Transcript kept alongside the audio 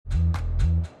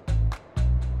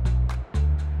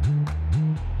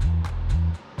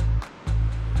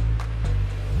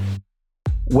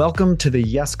Welcome to the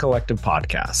Yes Collective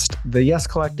podcast. The Yes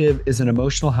Collective is an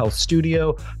emotional health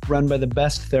studio run by the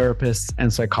best therapists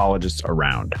and psychologists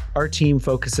around. Our team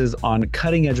focuses on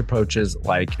cutting-edge approaches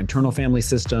like internal family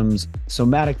systems,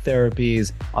 somatic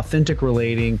therapies, authentic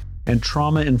relating, and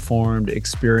trauma-informed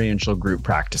experiential group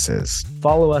practices.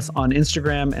 Follow us on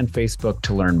Instagram and Facebook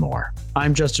to learn more.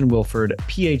 I'm Justin Wilford,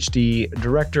 PhD,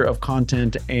 Director of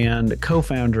Content, and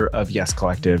co-founder of Yes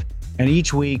Collective. And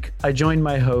each week, I join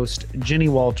my host, Jenny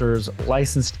Walters,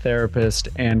 licensed therapist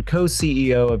and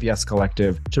co-CEO of Yes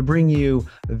Collective, to bring you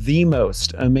the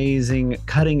most amazing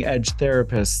cutting-edge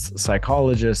therapists,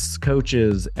 psychologists,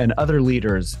 coaches, and other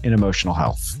leaders in emotional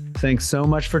health. Thanks so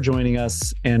much for joining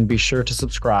us, and be sure to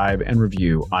subscribe and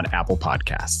review on Apple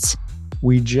Podcasts.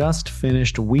 We just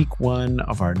finished week 1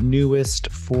 of our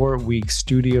newest 4-week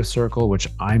studio circle, which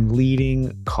I'm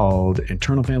leading, called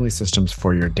Internal Family Systems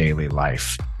for Your Daily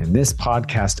Life. In this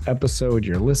podcast episode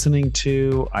you're listening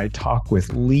to, I talk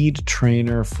with lead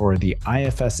trainer for the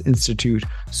IFS Institute,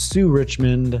 Sue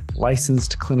Richmond,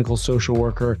 licensed clinical social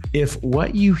worker. If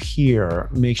what you hear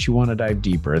makes you want to dive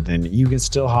deeper, then you can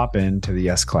still hop into the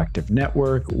Yes Collective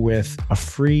Network with a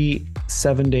free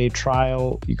 7-day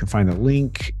trial. You can find the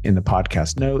link in the podcast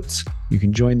notes. You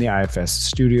can join the IFS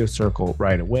Studio Circle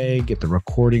right away, get the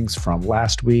recordings from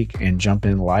last week, and jump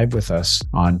in live with us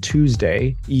on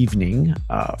Tuesday evening,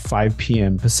 5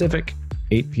 p.m. Pacific,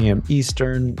 8 p.m.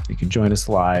 Eastern. You can join us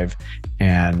live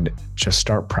and just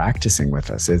start practicing with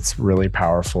us. It's really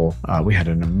powerful. We had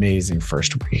an amazing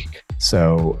first week.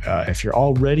 So if you're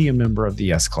already a member of the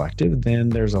Yes Collective, then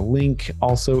there's a link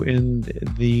also in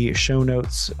the show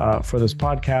notes for this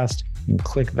podcast. You can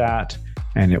click that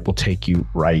and it will take you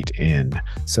right in.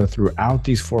 So throughout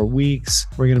these 4 weeks,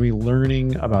 we're going to be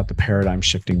learning about the paradigm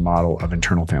shifting model of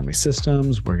internal family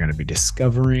systems. We're going to be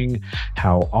discovering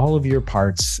how all of your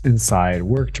parts inside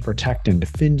work to protect and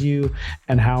defend you,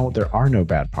 and how there are no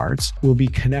bad parts. We'll be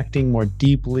connecting more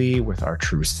deeply with our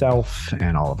true self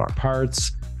and all of our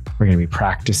parts. We're going to be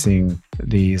practicing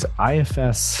these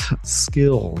IFS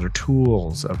skills or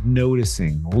tools of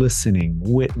noticing, listening,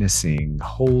 witnessing,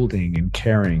 holding, and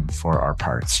caring for our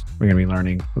parts. We're going to be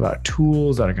learning about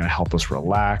tools that are going to help us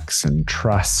relax and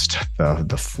trust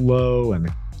the flow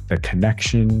and the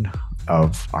connection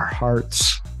of our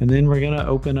hearts. And then we're going to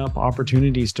open up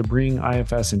opportunities to bring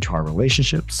IFS into our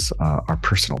relationships, our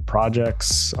personal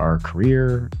projects, our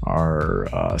career, our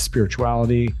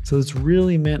spirituality. So it's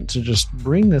really meant to just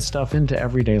bring this stuff into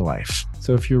everyday life.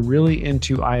 So if you're really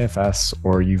into IFS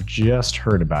or you've just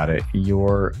heard about it,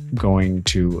 you're going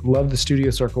to love the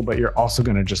Studio Circle, but you're also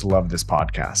going to just love this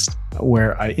podcast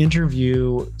where I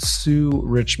interview Sue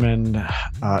Richmond.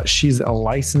 She's a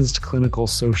licensed clinical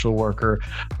social worker,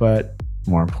 but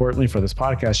more importantly for this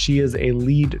podcast, she is a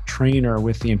lead trainer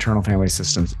with the Internal Family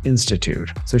Systems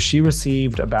Institute. So she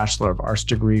received a Bachelor of Arts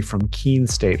degree from Keene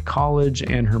State College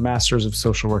and her Master's of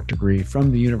Social Work degree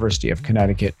from the University of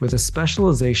Connecticut with a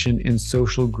specialization in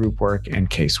social group work and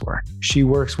casework. She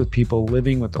works with people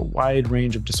living with a wide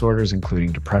range of disorders,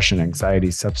 including depression, anxiety,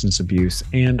 substance abuse,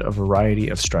 and a variety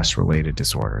of stress-related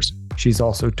disorders. She's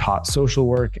also taught social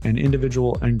work and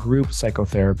individual and group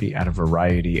psychotherapy at a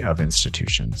variety of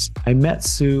institutions. I met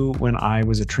Sue when I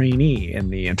was a trainee in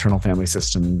the Internal Family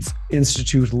Systems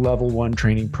Institute Level 1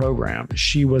 training program.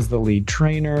 She was the lead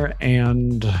trainer,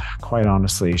 and quite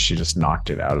honestly, she just knocked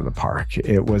it out of the park.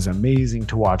 It was amazing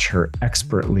to watch her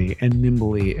expertly and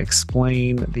nimbly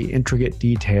explain the intricate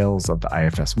details of the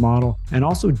IFS model and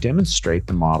also demonstrate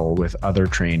the model with other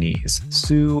trainees.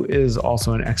 Sue is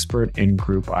also an expert in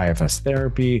group IFS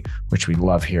therapy, which we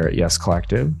love here at Yes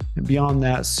Collective. And beyond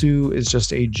that, Sue is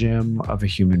just a gem of a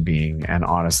human being. And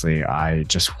honestly, I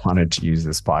just wanted to use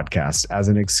this podcast as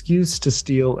an excuse to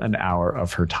steal an hour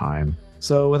of her time.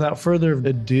 So without further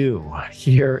ado,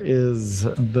 here is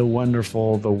the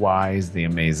wonderful, the wise, the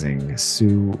amazing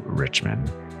Sue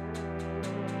Richmond.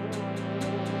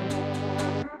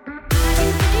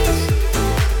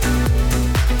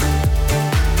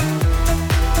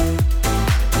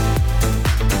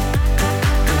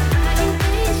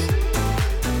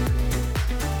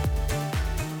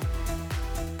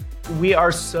 We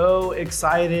are so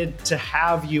excited to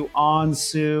have you on,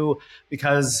 Sue,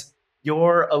 because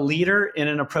you're a leader in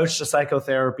an approach to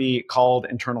psychotherapy called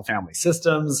Internal Family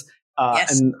Systems.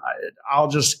 Yes. And I'll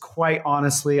just quite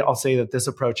honestly, I'll say that this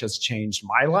approach has changed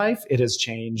my life. It has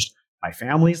changed my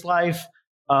family's life.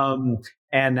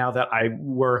 And now that I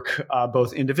work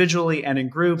both individually and in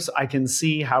groups, I can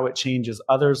see how it changes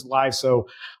others' lives. So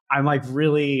I'm like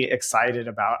really excited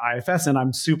about IFS, and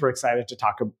I'm super excited to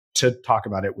talk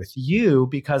about it with you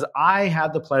because I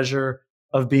had the pleasure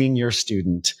of being your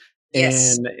student.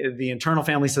 Yes. in the Internal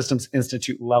Family Systems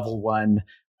Institute Level 1.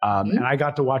 And I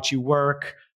got to watch you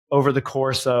work over the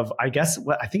course of, I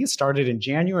think it started in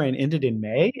January and ended in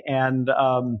May. And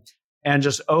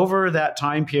just over that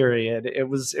time period, it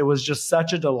was just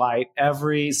such a delight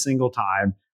every single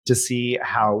time to see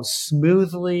how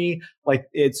smoothly, like,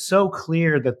 it's so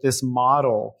clear that this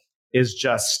model is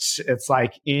just, it's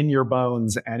like in your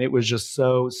bones. And it was just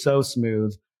so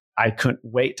smooth. I couldn't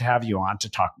wait to have you on to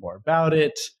talk more about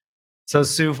it. So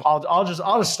Sue, I'll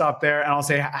just stop there and I'll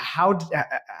say, how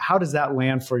does that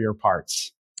land for your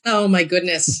parts? Oh my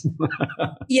goodness.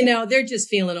 They're just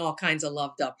feeling all kinds of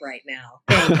loved up right now.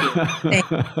 Thank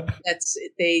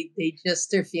you.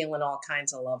 They're feeling all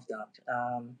kinds of loved up,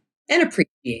 and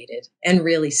appreciated and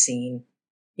really seen.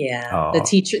 Yeah. Oh.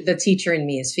 The teacher in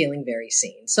me is feeling very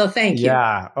seen. So thank you.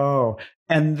 Yeah. Oh,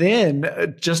 and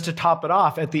then just to top it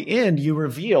off, at the end, you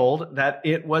revealed that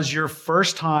it was your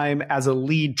first time as a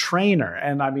lead trainer.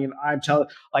 And I mean, I'm telling,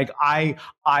 like, I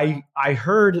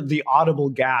heard the audible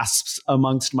gasps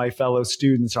amongst my fellow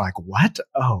students. They're like, what?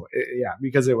 Oh, yeah,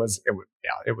 because it was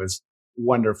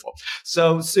wonderful.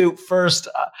 So Sue, first,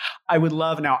 I would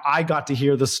love, now I got to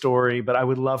hear the story, but I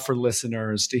would love for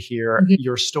listeners to hear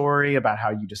your story about how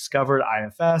you discovered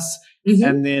IFS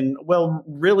and then,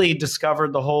 really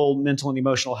discovered the whole mental and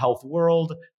emotional health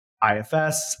world,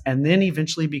 IFS, and then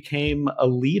eventually became a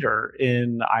leader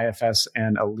in IFS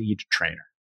and a lead trainer.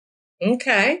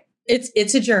 Okay.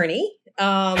 It's a journey.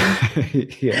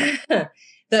 Yeah.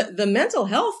 The mental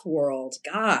health world,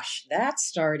 gosh, that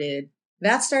started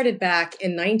back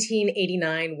in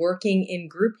 1989, working in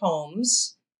group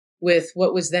homes with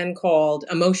what was then called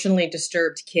emotionally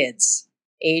disturbed kids,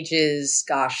 ages,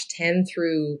 10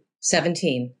 through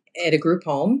 17, at a group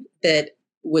home that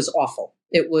was awful.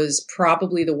 It was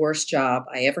probably the worst job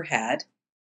I ever had.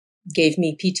 Gave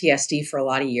me PTSD for a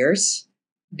lot of years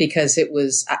because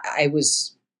I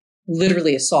was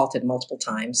literally assaulted multiple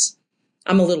times.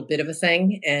 I'm a little bit of a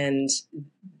thing, and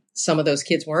some of those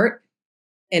kids weren't.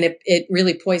 And it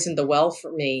really poisoned the well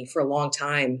for me for a long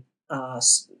time.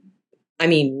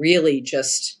 Really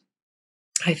just,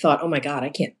 I thought, oh my God, I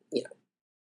can't,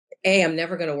 A, I'm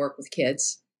never going to work with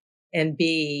kids. And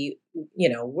B,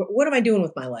 what am I doing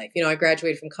with my life? I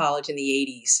graduated from college in the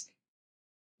 80s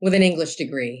with an English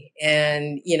degree.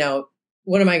 And,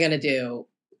 what am I going to do?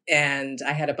 And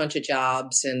I had a bunch of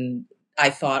jobs, and I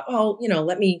thought,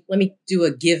 let me do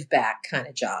a give back kind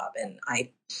of job. And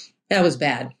that was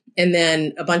bad. And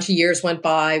then a bunch of years went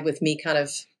by with me kind of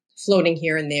floating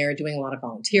here and there, doing a lot of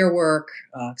volunteer work.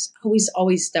 That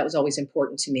was always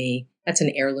important to me. That's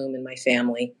an heirloom in my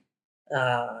family.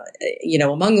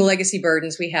 Among the legacy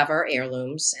burdens, we have our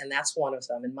heirlooms, and that's one of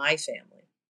them in my family.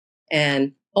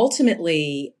 And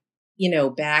ultimately,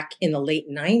 back in the late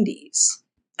 90s,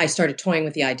 I started toying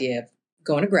with the idea of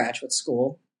going to graduate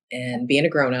school and being a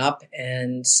grown up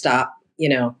and stop,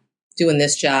 doing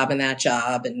this job and that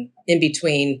job, and in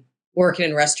between working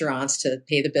in restaurants to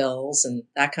pay the bills and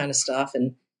that kind of stuff.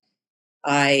 And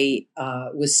I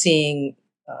was seeing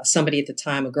somebody at the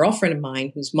time, a girlfriend of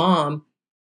mine whose mom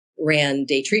ran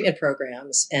day treatment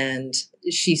programs. And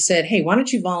she said, hey, why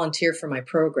don't you volunteer for my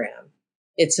program?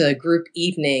 It's a group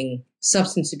evening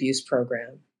substance abuse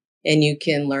program. And you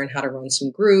can learn how to run some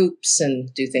groups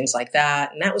and do things like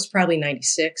that. And that was probably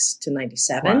 96 to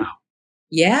 97. Wow.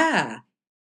 Yeah.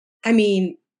 I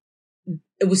mean,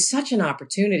 it was such an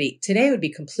opportunity. Today it would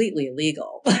be completely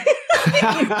illegal. The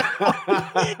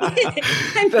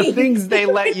things they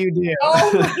let you do.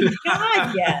 Oh my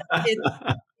God, yes.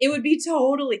 It would be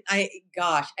totally,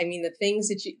 the things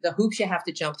the hoops you have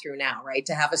to jump through now, right?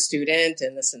 To have a student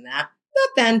and this and that. Not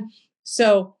then.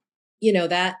 So,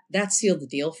 that sealed the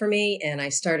deal for me. And I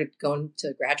started going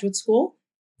to graduate school,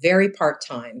 very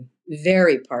part-time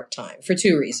for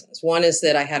two reasons. One is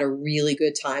that I had a really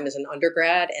good time as an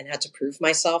undergrad and had to prove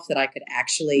myself that I could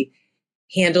actually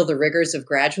handle the rigors of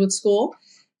graduate school.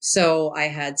 So I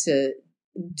had to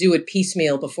do it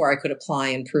piecemeal before I could apply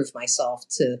and prove myself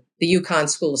to the UConn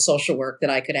School of Social Work that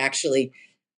I could actually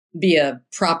be a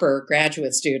proper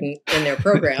graduate student in their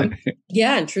program.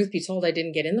 Yeah. And truth be told, I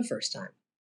didn't get in the first time.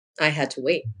 I had to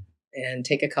wait and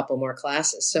take a couple more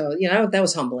classes. So, that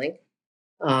was humbling.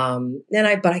 But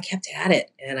I kept at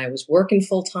it, and I was working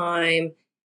full time.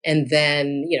 And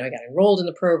then, I got enrolled in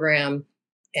the program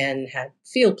and had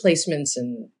field placements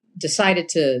and decided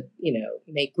to,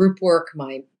 make group work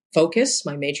my focus,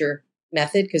 my major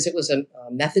method, because it was a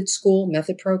method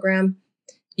program.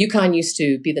 UConn used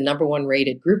to be the #1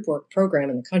 rated group work program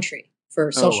in the country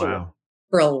for social work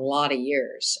for a lot of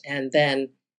years. And then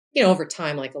over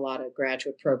time, like a lot of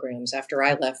graduate programs, after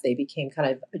I left, they became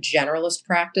kind of a generalist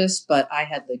practice, but I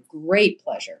had the great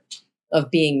pleasure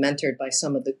of being mentored by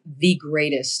some of the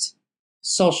greatest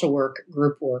social work,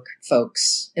 group work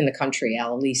folks in the country,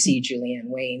 Al Alisi, Julianne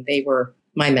Wayne. They were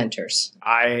my mentors.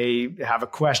 I have a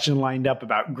question lined up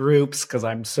about groups because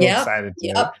I'm so excited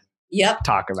to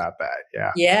talk about that.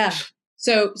 Yeah. Yeah.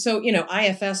 So,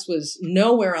 IFS was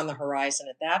nowhere on the horizon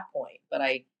at that point, but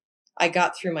I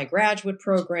got through my graduate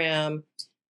program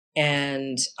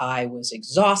and I was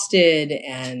exhausted,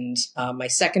 and my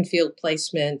second field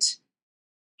placement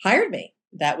hired me.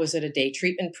 That was at a day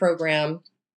treatment program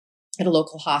at a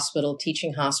local hospital,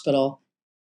 teaching hospital.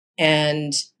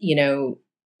 And,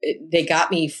 they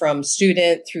got me from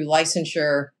student through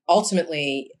licensure.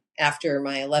 Ultimately, after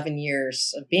my 11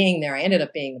 years of being there, I ended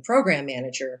up being the program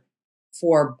manager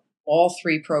for all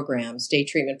three programs, day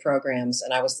treatment programs.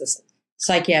 And I was the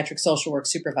psychiatric social work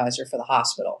supervisor for the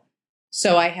hospital.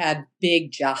 So I had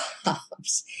big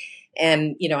jobs,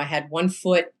 and, I had one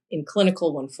foot in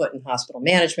clinical, one foot in hospital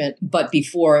management. But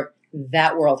before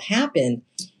that world happened,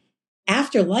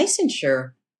 after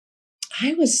licensure,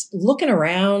 I was looking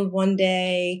around one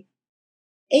day,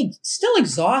 still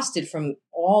exhausted from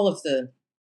all of the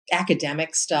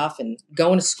academic stuff and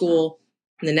going to school.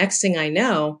 And the next thing I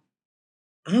know,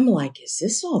 I'm like, is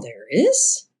this all there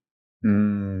is?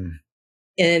 Mm.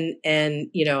 And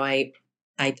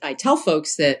I tell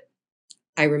folks that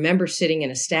I remember sitting in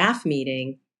a staff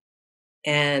meeting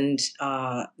and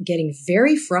getting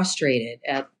very frustrated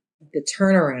at the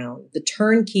turnaround, the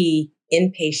turnkey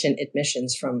inpatient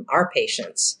admissions from our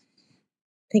patients,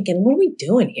 thinking, what are we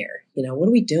doing here? What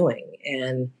are we doing?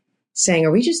 And saying,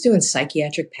 are we just doing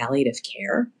psychiatric palliative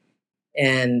care?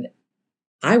 And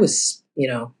I was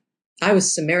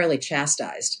summarily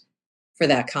chastised for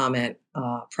that comment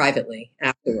privately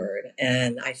afterward.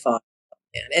 And I thought,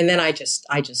 man. And then I just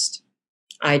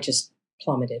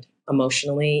plummeted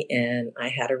emotionally, and I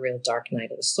had a real dark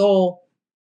night of the soul.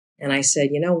 And I said,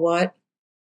 you know what?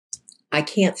 I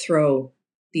can't throw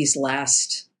these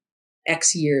last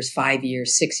X years, 5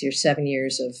 years, 6 years, 7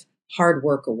 years of hard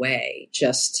work away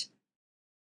just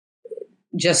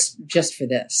for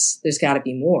this. There's got to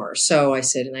be more. So I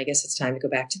said, and I guess it's time to go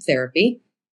back to therapy.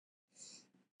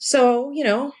 So,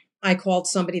 I called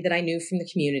somebody that I knew from the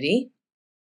community,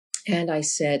 and I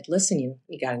said, listen, you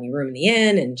got any room in the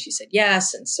inn? And she said,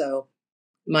 yes. And so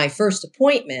my first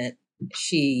appointment,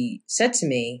 she said to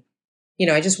me,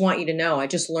 I just want you to know, I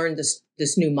just learned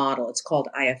this new model. It's called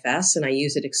IFS, and I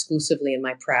use it exclusively in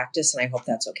my practice, and I hope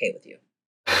that's okay with you.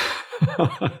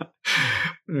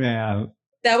 Man.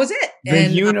 That was it. The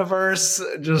universe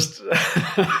just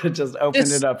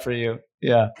opened it up for you.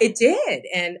 Yeah. It did.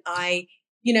 And I,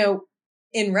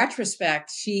 in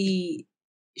retrospect, she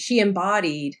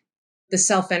embodied the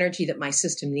self-energy that my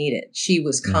system needed. She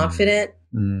was confident,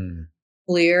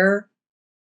 clear.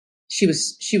 She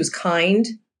was kind,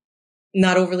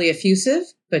 not overly effusive,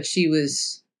 but she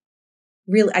was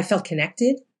really, I felt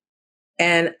connected.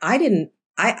 And I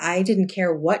didn't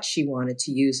care what she wanted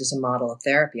to use as a model of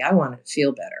therapy. I wanted to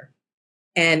feel better.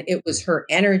 And it was her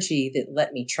energy that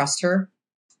let me trust her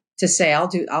to say,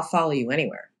 I'll follow you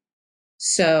anywhere.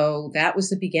 So that was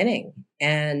the beginning.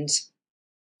 And,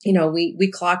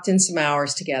 we clocked in some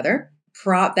hours together.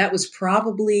 That was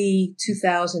probably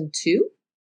 2002,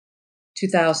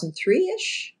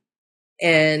 2003-ish.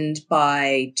 And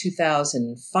by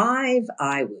 2005,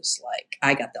 I was like,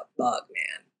 I got the bug,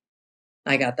 man.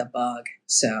 I got the bug.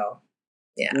 So,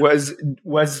 yeah.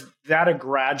 Was that a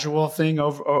gradual thing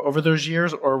over those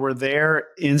years, or were there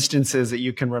instances that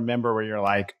you can remember where you're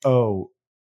like, oh,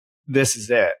 this is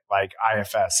it? Like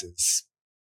IFS is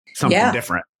something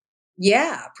different.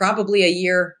 Yeah, probably a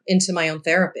year into my own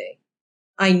therapy.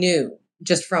 I knew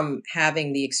just from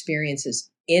having the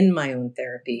experiences in my own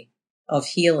therapy of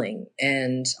healing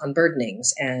and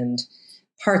unburdenings and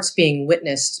parts being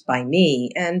witnessed by me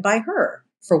and by her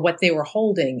for what they were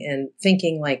holding, and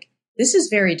thinking like, this is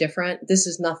very different. This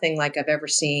is nothing like I've ever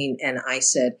seen. And I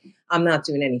said, I'm not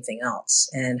doing anything else.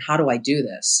 And how do I do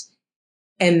this?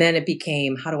 And then it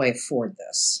became, how do I afford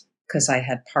this? Because I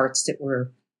had parts that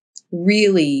were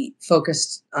really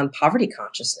focused on poverty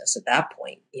consciousness at that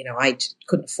point. I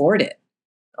couldn't afford it.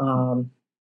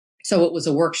 So it was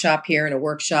a workshop here and a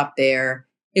workshop there.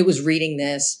 It was reading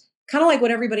this, kind of like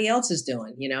what everybody else is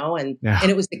doing, and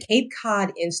it was the Cape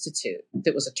Cod Institute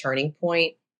that was a turning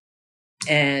point.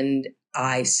 And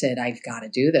I said, I've got to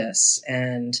do this.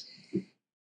 And a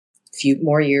few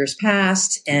more years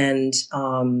passed, and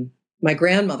my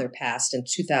grandmother passed in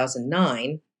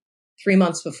 2009, 3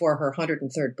 months before her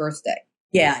 103rd birthday.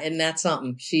 Yeah. And that's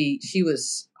something. She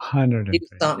was 103.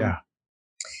 something. Yeah.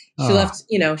 She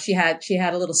left, she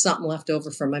had a little something left over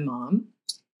from my mom.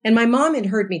 And my mom had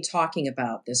heard me talking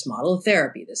about this model of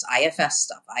therapy, this IFS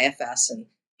stuff, IFS, and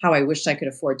how I wished I could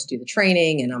afford to do the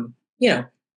training. And I'm,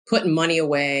 putting money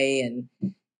away. And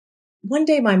one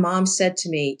day my mom said to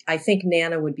me, I think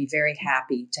Nana would be very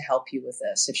happy to help you with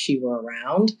this if she were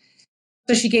around.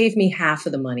 So she gave me half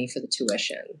of the money for the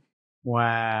tuition.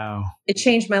 Wow. It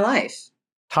changed my life.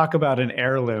 Talk about an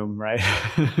heirloom, right?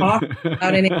 Talk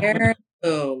about an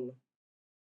heirloom.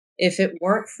 If it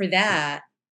weren't for that,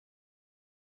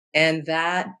 and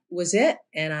that was it.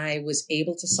 And I was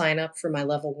able to sign up for my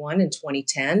level 1 in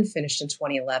 2010, finished in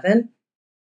 2011.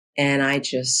 And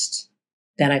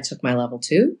then I took my level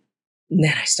 2. And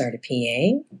then I started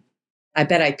PAing. I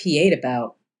bet I PA'd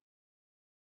about,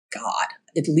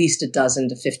 at least a dozen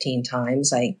to 15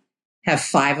 times. I have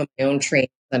 5 of my own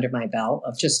trainings under my belt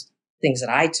of just things that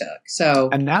I took. So,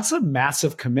 and that's a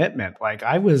massive commitment. Like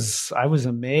I was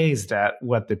amazed at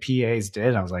what the PAs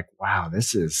did. I was like, wow,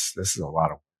 this is a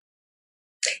lot of.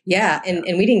 Yeah.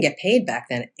 And we didn't get paid back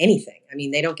then anything. I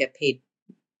mean, they don't get paid,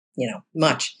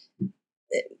 much.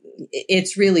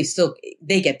 It's really still,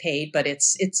 they get paid, but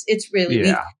it's really,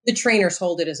 the trainers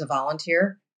hold it as a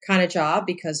volunteer kind of job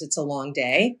because it's a long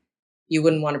day. You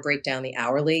wouldn't want to break down the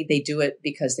hourly. They do it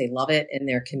because they love it and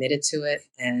they're committed to it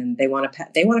and they want to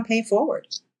pay it forward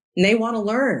and they want to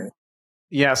learn.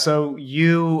 Yeah. So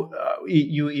you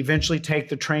eventually take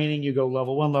the training, you go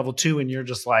level 1, level 2, and you're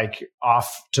just like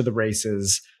off to the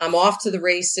races. I'm off to the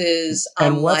races.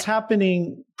 And what's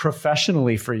happening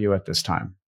professionally for you at this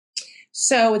time?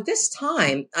 So at this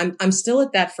time, I'm still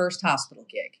at that first hospital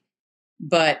gig,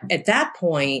 but at that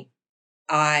point,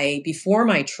 before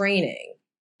my training,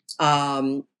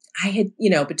 I had,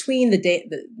 between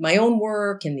my own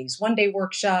work and these one-day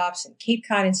workshops and Cape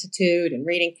Cod Institute and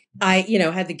reading, I,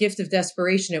 had the gift of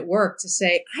desperation at work to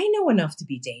say, I know enough to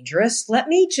be dangerous. Let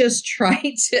me just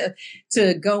try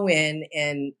to go in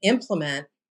and implement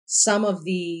some of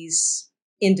these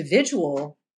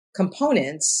individual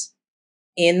components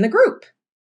in the group.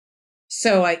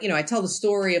 So I tell the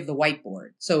story of the whiteboard.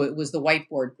 So it was the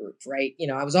whiteboard group, right?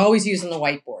 I was always using the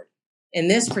whiteboard. And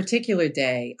this particular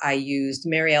day, I used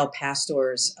Marielle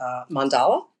Pastor's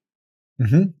mandala.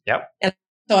 Mm-hmm. Yep. And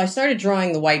so I started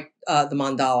drawing the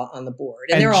mandala on the board.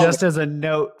 And just as a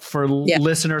note for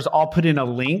listeners, I'll put in a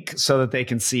link so that they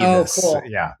can see this. Cool.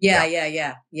 Yeah.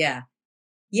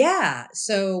 Yeah.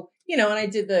 So, and I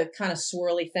did the kind of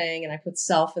swirly thing and I put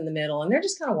self in the middle and they're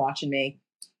just kind of watching me.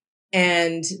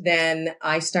 And then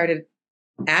I started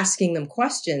asking them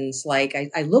questions. Like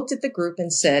I looked at the group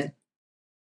and said,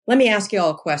 let me ask you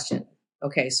all a question.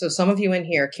 Okay. So some of you in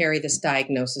here carry this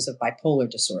diagnosis of bipolar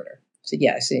disorder. I said,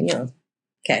 yeah. I said,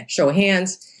 okay, show of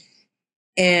hands.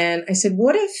 And I said,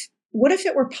 what if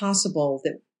it were possible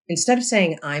that instead of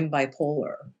saying I'm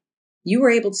bipolar, you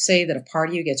were able to say that a part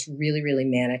of you gets really, really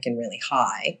manic and really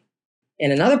high,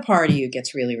 and another part of you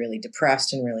gets really, really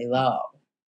depressed and really low.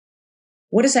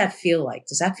 What does that feel like?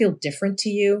 Does that feel different to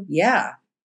you? Yeah.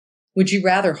 Would you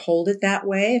rather hold it that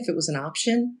way if it was an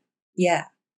option? Yeah.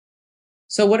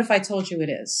 So what if I told you it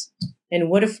is? And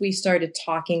what if we started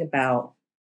talking about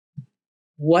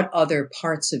what other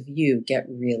parts of you get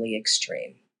really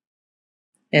extreme?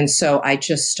 And so I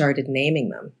just started naming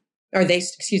them. Or they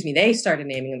started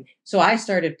naming them. So I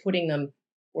started putting them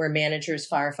where managers,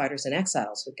 firefighters, and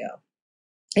exiles would go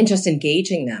and just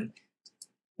engaging them.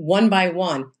 One by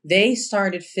one, they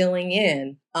started filling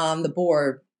in on the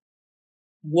board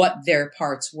what their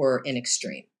parts were in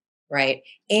extreme, right?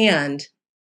 And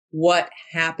what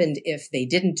happened if they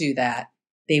didn't do that,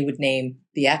 they would name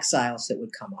the exiles that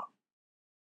would come up.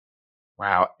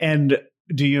 Wow. And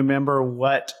do you remember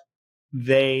what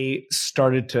they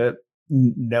started to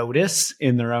notice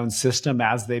in their own system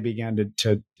as they began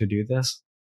to do this?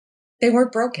 They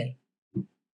weren't broken.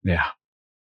 Yeah.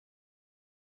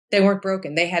 They weren't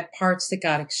broken. They had parts that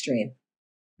got extreme.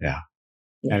 Yeah.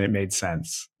 And it made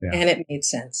sense. Yeah. And it made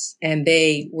sense. And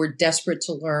they were desperate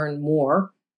to learn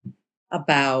more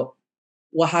about,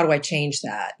 well, how do I change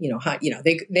that?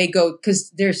 They go,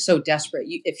 because they're so desperate.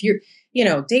 If you're,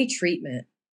 day treatment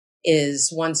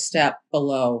is one step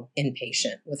below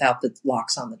inpatient without the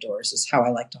locks on the doors is how I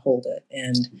like to hold it.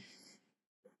 And,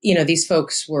 these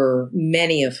folks were,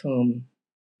 many of whom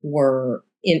were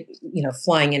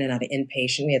flying in and out of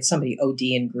inpatient. We had somebody OD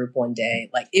in group one day.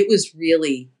 Like it was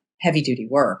really heavy duty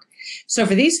work. So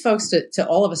for these folks to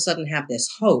all of a sudden have this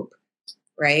hope,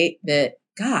 right? That,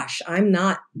 gosh, I'm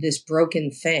not this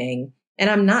broken thing and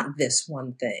I'm not this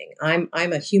one thing. I'm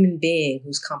a human being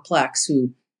who's complex,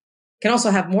 who can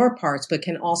also have more parts, but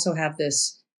can also have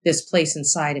this place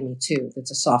inside of me too.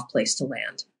 That's a soft place to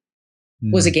land.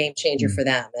 Was a game changer for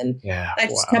them. And I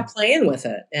just kept playing with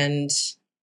it. And,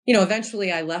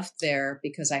 eventually I left there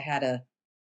because I had a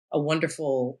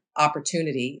wonderful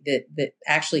opportunity that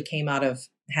actually came out of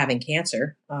having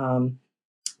cancer,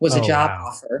 was a job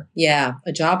offer. Yeah.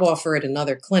 A job offer at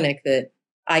another clinic that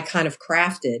I kind of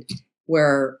crafted,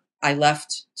 where I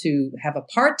left to have a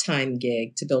part-time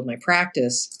gig to build my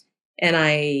practice. And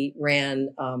I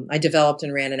developed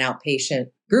and ran an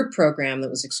outpatient group program that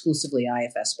was exclusively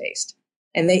IFS based.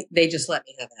 And they just let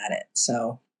me have at it.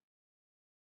 So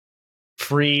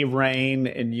free reign,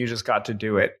 and you just got to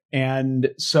do it.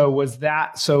 And so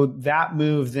that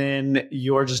move, then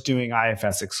you're just doing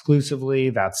IFS exclusively.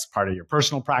 That's part of your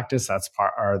personal practice. That's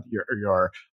part of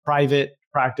your private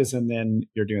practice. And then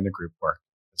you're doing the group work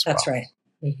as well. That's right.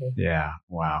 Mm-hmm. Yeah.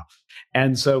 Wow.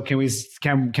 And so can we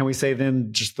say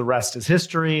then just the rest is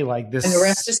history? Like this. And the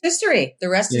rest is history. The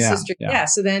rest is history. Yeah.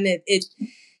 So then it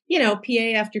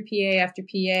PA after PA after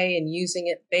PA, and using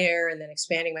it there, and then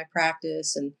expanding my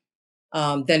practice, and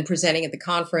then presenting at the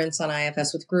conference on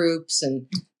IFS with groups, and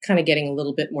kind of getting a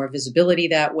little bit more visibility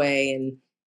that way. And,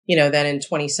 then in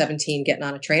 2017, getting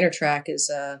on a trainer track as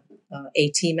a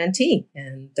AT mentee,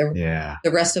 and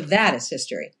the rest of that is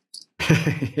history.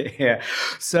 Yeah.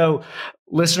 So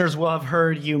listeners will have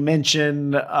heard you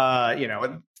mention,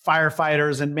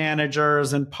 firefighters and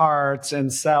managers and parts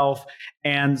and self.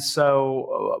 And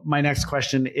so my next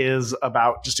question is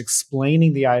about just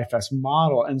explaining the IFS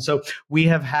model. And so we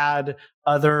have had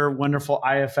other wonderful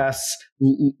IFS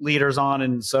leaders on.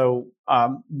 And so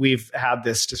we've had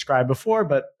this described before,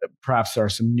 but perhaps there are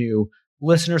some new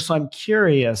listeners. So I'm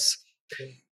curious,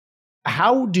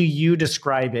 how do you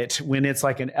describe it when it's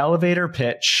like an elevator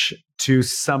pitch to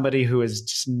somebody who has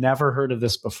just never heard of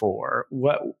this before?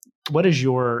 What is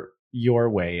your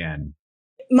way in?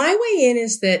 My way in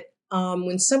is that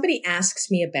when somebody asks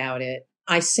me about it,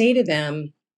 I say to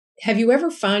them, have you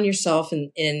ever found yourself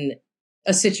in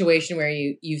a situation where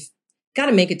you've got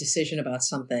to make a decision about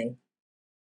something,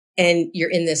 and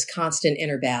you're in this constant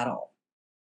inner battle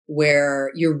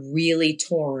where you're really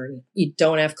torn, you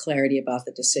don't have clarity about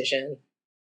the decision,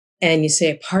 and you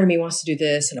say, a part of me wants to do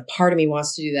this and a part of me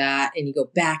wants to do that, and you go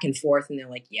back and forth, and they're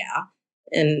like, yeah.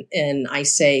 And I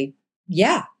say,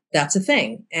 yeah, that's a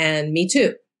thing. And me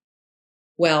too.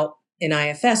 Well, in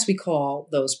IFS, we call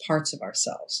those parts of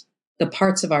ourselves, the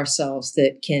parts of ourselves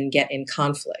that can get in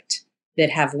conflict, that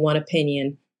have one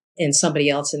opinion and somebody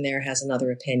else in there has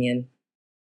another opinion.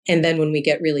 And then when we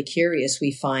get really curious,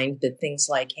 we find that things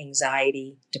like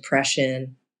anxiety,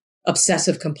 depression,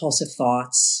 obsessive compulsive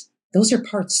thoughts, those are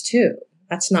parts too.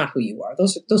 That's not who you are.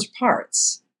 Those are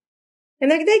parts. And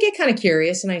they get kind of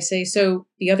curious. And I say, so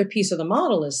the other piece of the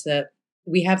model is that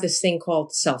we have this thing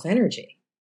called self-energy.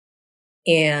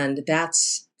 And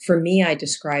that's, for me, I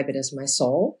describe it as my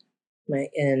soul.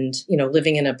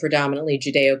 Living in a predominantly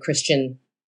Judeo-Christian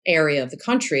area of the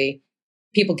country,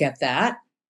 people get that.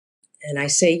 And I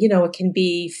say, it can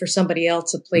be for somebody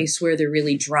else a place where they're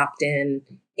really dropped in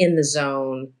the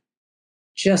zone,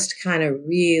 just kind of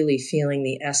really feeling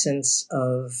the essence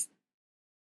of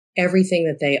everything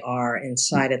that they are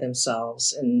inside of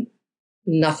themselves, and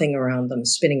nothing around them,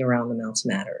 spinning around them else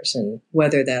matters. And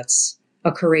whether that's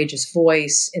a courageous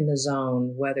voice in the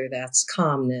zone, whether that's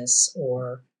calmness,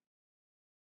 or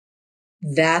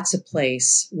that's a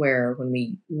place where when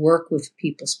we work with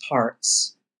people's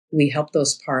parts, we help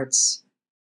those parts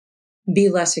be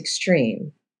less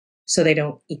extreme so they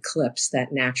don't eclipse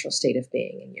that natural state of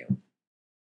being in you.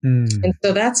 And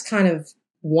so that's kind of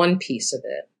one piece of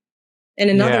it. And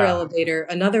another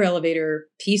elevator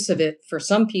piece of it for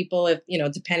some people, if,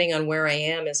 depending on where I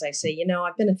am, is I say,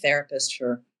 I've been a therapist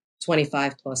for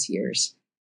 25 plus years,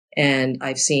 and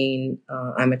I've seen,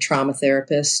 I'm a trauma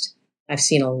therapist. I've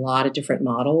seen a lot of different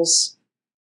models,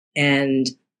 and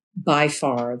by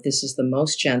far, this is the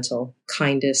most gentle,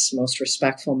 kindest, most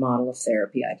respectful model of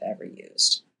therapy I've ever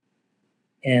used.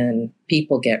 And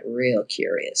people get real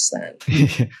curious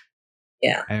then.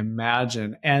 Yeah. I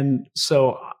imagine. And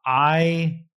so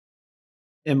I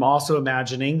am also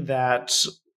imagining that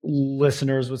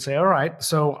listeners would say, all right,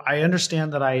 so I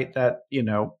understand that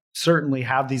certainly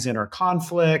have these inner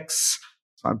conflicts.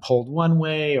 So I'm pulled one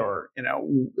way, or,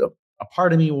 a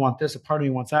part of me wants this, a part of me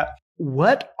wants that.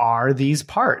 What are these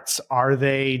parts? Are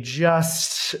they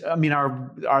just,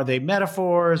 are they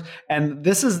metaphors? And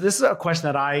this is a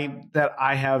question that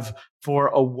I have for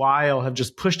a while have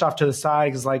just pushed off to the side,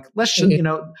 because let's just,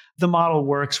 the model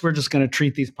works. We're just going to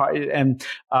treat these parts. And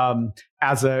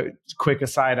as a quick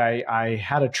aside, I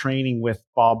had a training with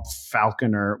Bob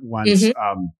Falconer once.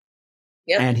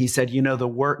 Yep. And he said, the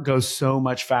work goes so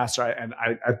much faster.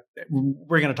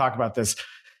 We're going to talk about this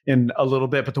in a little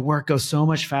bit, but the work goes so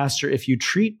much faster if you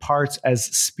treat parts as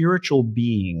spiritual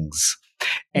beings.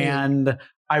 And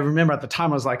I remember at the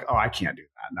time I was like, oh, I can't do that.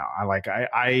 No,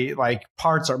 I like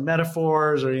parts are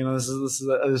metaphors, or this is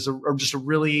just a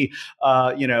really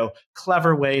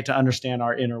clever way to understand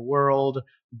our inner world.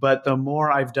 But the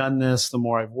more I've done this, the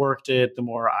more I've worked it, the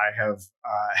more I have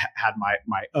had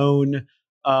my own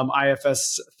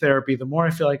IFS therapy, the more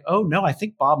I feel like, oh no, I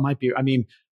think Bob might be. I mean,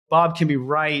 Bob can be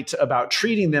right about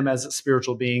treating them as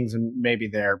spiritual beings, and maybe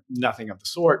they're nothing of the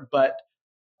sort, but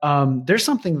there's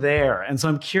something there. And so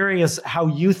I'm curious how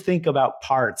you think about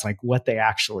parts, like what they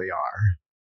actually are.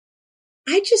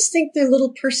 I just think they're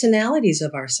little personalities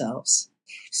of ourselves.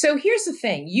 So here's the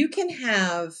thing. You can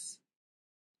have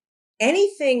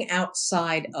anything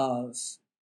outside of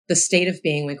the state of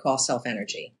being we call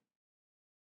self-energy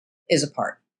is a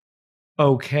part.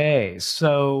 Okay.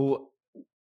 So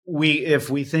if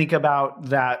we think about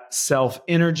that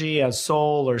self-energy as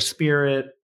soul or spirit,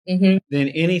 then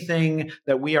anything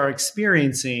that we are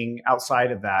experiencing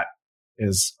outside of that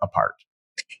is a part.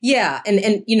 Yeah. And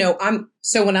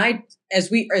as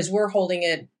we're holding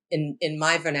it in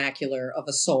my vernacular of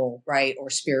a soul, right, or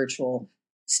spiritual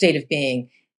state of being,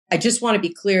 I just want to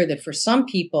be clear that for some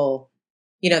people,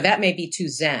 that may be too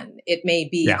Zen. It may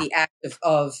be the act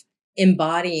of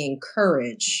embodying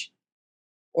courage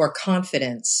or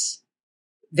confidence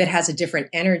that has a different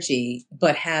energy,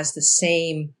 but has the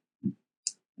same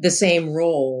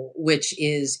role, which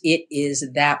is it is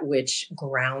that which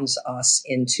grounds us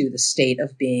into the state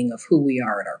of being of who we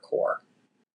are at our core.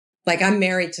 Like, I'm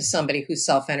married to somebody whose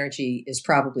self-energy is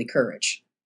probably courage.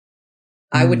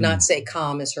 I would not say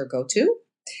calm is her go-to,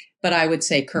 but I would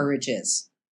say courage is.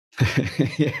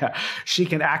 Yeah, she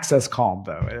can access calm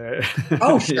though.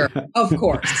 Oh, sure. Yeah. Of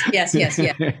course. Yes.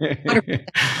 100%.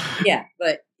 Yeah.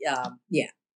 But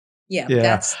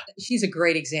she's a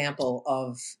great example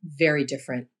of very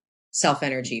different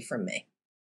self-energy from me.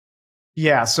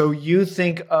 Yeah. So you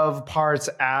think of parts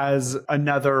as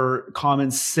another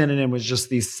common synonym with just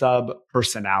these sub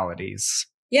personalities.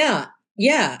 Yeah.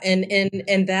 Yeah.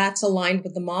 And that's aligned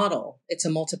with the model. It's a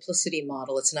multiplicity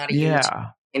model. It's not a unity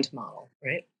model,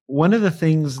 right? One of the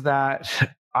things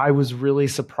that I was really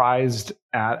surprised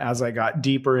at as I got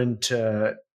deeper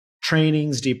into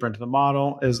trainings, deeper into the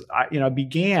model, is I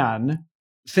began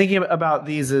thinking about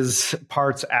these as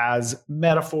parts as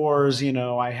metaphors.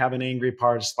 I have an angry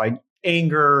part, it's like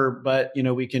anger, but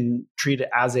we can treat it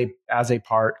as a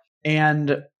part.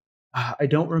 And I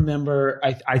don't remember.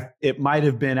 It might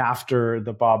have been after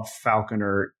the Bob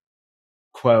Falconer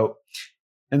quote,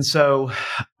 and so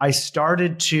I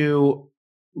started to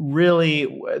really,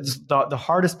 the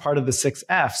hardest part of the 6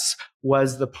 F's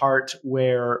was the part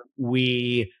where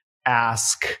we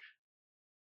ask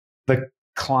the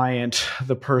client,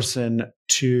 the person,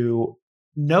 to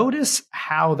notice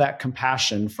how that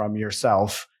compassion from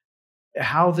yourself,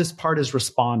 how this part is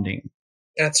responding.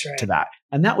 That's right. To that.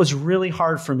 And that was really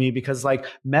hard for me because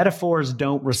metaphors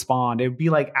don't respond. It would be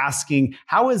like asking,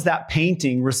 how is that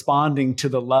painting responding to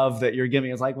the love that you're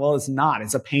giving? It's like, well, it's not,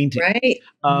 it's a painting. Right.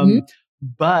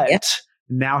 But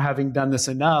now having done this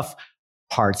enough,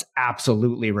 parts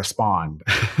absolutely respond.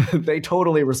 They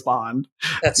totally respond.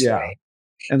 That's right.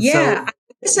 And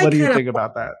so what do you think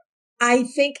about that? I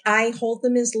think I hold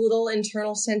them as little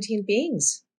internal sentient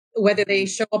beings. Whether they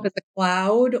show up as a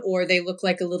cloud or they look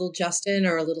like a little Justin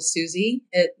or a little Susie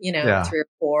at 3 or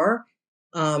 4.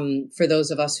 For those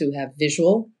of us who have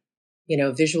visual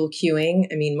cueing.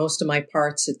 I mean, most of my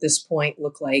parts at this point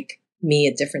look like me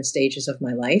at different stages of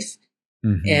my life.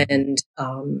 And,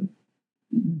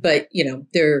 but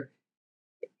they're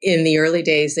in the early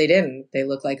days, they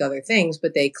look like other things,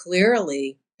 but they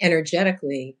clearly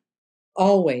energetically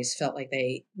always felt like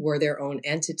they were their own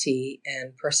entity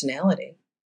and personality.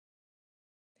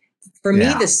 For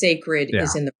me, the sacred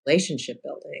is in the relationship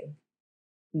building.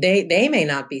 They may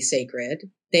not be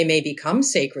sacred. They may become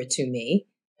sacred to me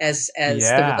as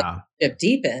the relationship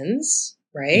deepens,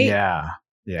 right?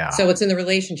 Yeah. So it's in the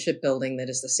relationship building that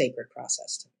is the sacred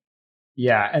process to me.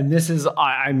 Yeah. And this is,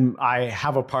 I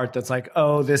have a part that's like,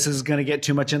 oh, this is going to get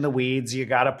too much in the weeds. You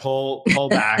got to pull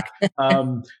back.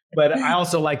 But I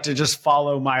also like to just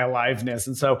follow my aliveness.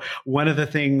 And so one of the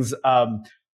things,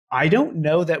 I don't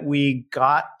know that we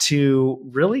got to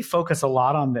really focus a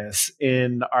lot on this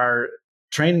in our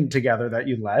training together that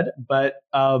you led, but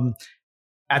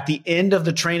at the end of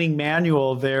the training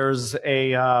manual, there's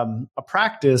a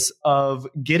practice of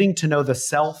getting to know the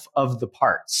self of the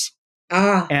parts.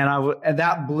 Ah, And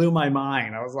that blew my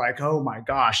mind. I was like, oh my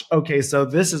gosh. Okay. So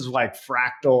this is like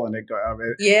fractal and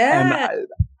yeah.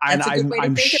 I, and That's a good way to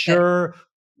I'm think of it. sure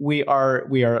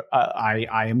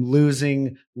I am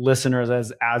losing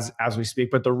listeners as we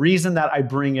speak. But the reason that I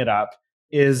bring it up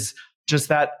is just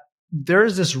that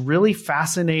there's this really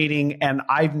fascinating, and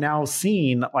I've now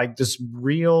seen like this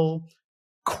real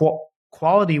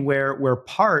quality where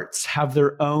parts have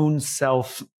their own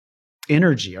self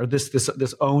energy, or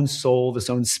this own soul, this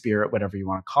own spirit, whatever you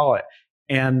want to call it.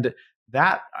 And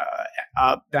that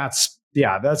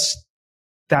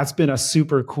that's been a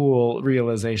super cool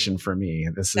realization for me.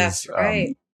 This That's is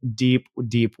right. deep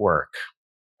work.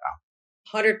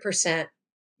 100%.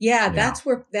 Yeah, Yeah.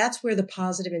 that's where the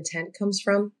positive intent comes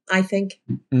from, I think.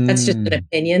 That's just an Mm,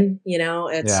 opinion, you know.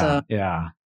 It's yeah. Yeah.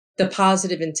 the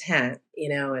positive intent, you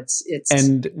know, it's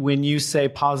And when you say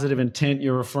positive intent,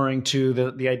 you're referring to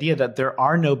the idea that there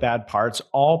are no bad parts.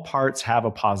 All parts have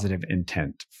a positive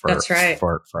intent that's right.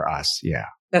 for us. Yeah.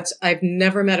 I've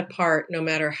never met a part, no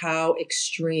matter how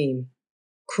extreme,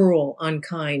 cruel,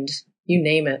 unkind, you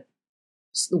name it,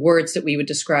 it's the words that we would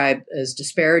describe as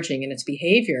disparaging in its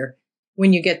behavior.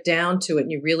 When you get down to it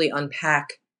and you really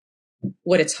unpack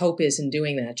what its hope is in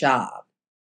doing that job,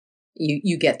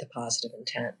 you get the positive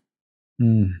intent.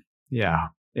 Mm, yeah.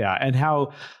 Yeah. And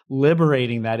how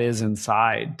liberating that is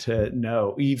inside to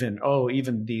know even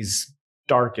these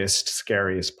darkest,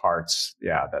 scariest parts.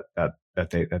 Yeah. That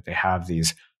they have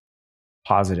these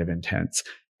positive intents.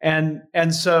 And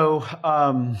so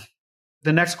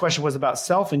the next question was about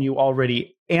self, and you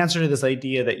already answered this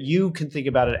idea that you can think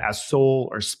about it as soul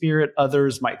or spirit.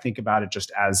 Others might think about it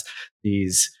just as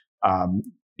these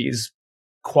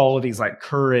qualities like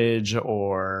courage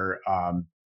or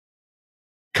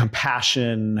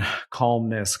compassion,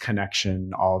 calmness,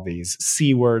 connection, all these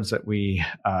C words that we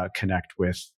connect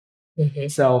with Mm-hmm.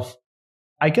 self.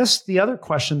 I guess the other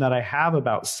question that I have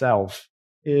about self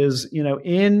is,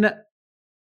 in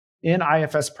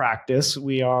IFS practice,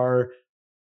 we are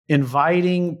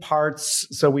inviting parts.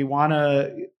 So we want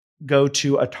to go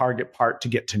to a target part to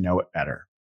get to know it better.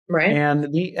 Right? And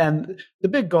the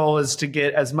big goal is to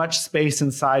get as much space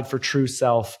inside for true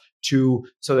self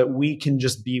so that we can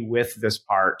just be with this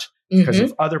part. Because if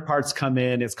Mm-hmm. other parts come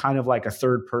in, it's kind of like a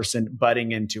third person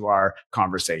butting into our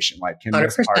conversation. Like, can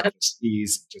this part 100%. just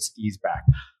ease back?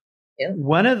 Yeah.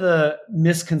 One of the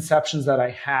misconceptions that I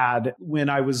had when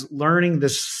I was learning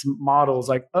this model is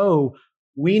like, oh,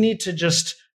 we need to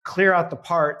just clear out the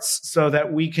parts so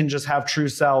that we can just have true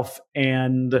self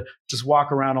and just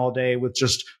walk around all day with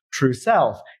just true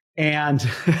self. And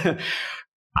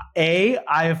I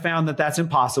have found that that's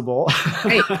impossible.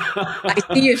 Right. I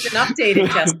see you've been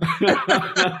updated,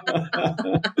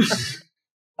 Jessica.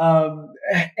 um,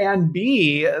 and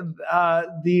B,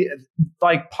 the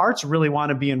like parts really want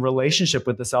to be in relationship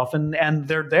with the self, and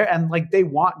they're there, and like they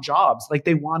want jobs, like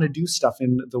they want to do stuff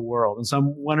in the world. And so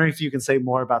I'm wondering if you can say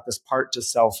more about this part to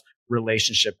self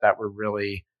relationship that we're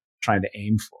really trying to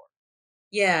aim for.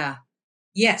 Yeah.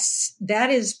 Yes. That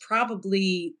is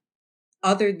probably,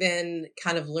 other than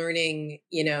kind of learning,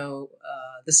 the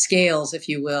scales, if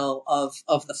you will,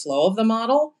 of the flow of the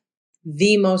model,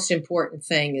 the most important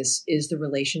thing is the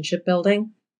relationship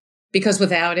building. Because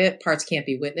without it, parts can't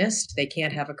be witnessed, they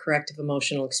can't have a corrective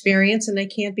emotional experience, and they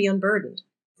can't be unburdened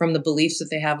from the beliefs that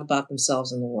they have about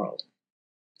themselves and the world.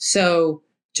 So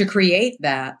to create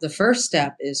that, the first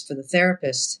step is for the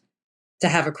therapist to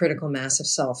have a critical mass of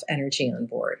self energy on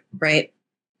board, right?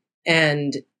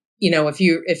 And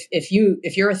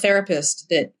if you're a therapist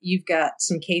that you've got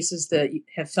some cases that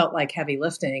have felt like heavy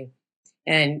lifting,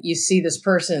 and you see this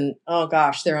person, oh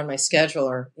gosh, they're on my schedule,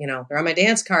 or they're on my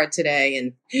dance card today,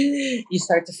 and you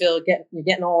start to feel you're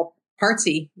getting all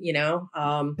partsy.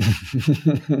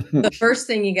 The first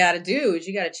thing you got to do is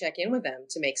you got to check in with them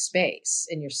to make space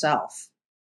in yourself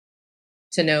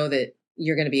to know that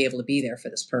you're going to be able to be there for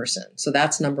this person. So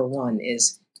that's number one,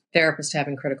 is therapist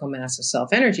having critical mass of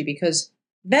self energy, because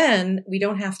then we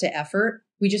don't have to effort.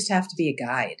 We just have to be a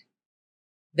guide.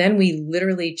 Then we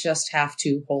literally just have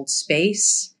to hold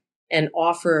space and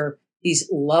offer these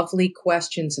lovely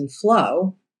questions and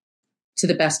flow to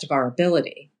the best of our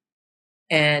ability,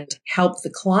 and help the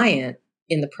client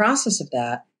in the process of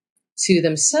that to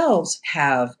themselves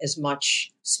have as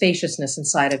much spaciousness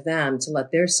inside of them to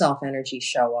let their self energy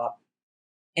show up.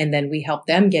 And then we help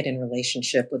them get in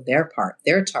relationship with their part,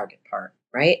 their target part,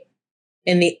 right?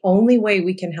 And the only way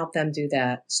we can help them do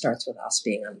that starts with us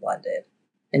being unblended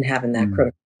and having that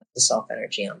critical self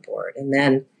energy on board. And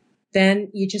then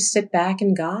you just sit back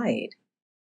and guide.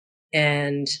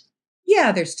 And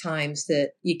yeah, there's times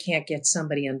that you can't get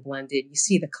somebody unblended. You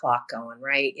see the clock going,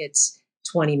 right?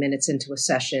 20 minutes into a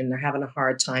session, they're having a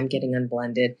hard time getting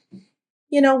unblended.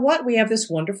 You know what? We have this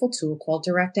wonderful tool called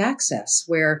direct access,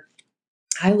 where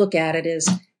I look at it as,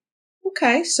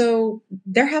 okay, so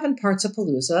they're having parts of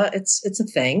palooza. It's a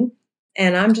thing.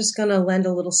 And I'm just going to lend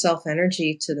a little self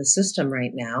energy to the system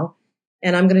right now.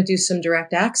 And I'm going to do some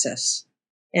direct access.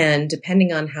 And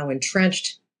depending on how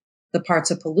entrenched the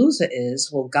parts of palooza is,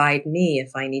 will guide me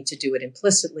if I need to do it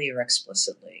implicitly or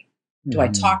explicitly. Do I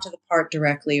talk to the part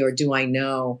directly, or do I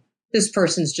know this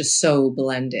person's just so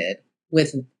blended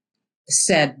with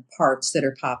said parts that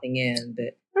are popping in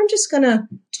that I'm just going to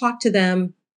talk to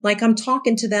them like I'm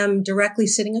talking to them directly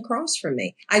sitting across from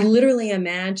me. I literally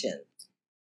imagine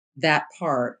that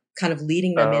part kind of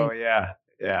leading them in. Oh, yeah.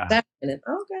 Yeah. And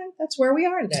okay, that's where we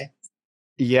are today.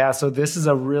 Yeah. So this is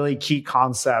a really key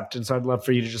concept. And so I'd love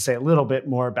for you to just say a little bit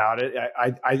more about it.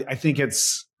 I think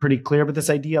it's pretty clear, but this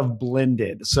idea of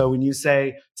blended. So when you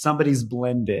say somebody's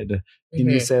blended, can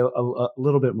you say a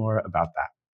little bit more about that?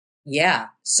 Yeah.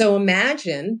 So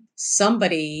imagine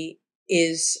somebody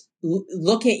is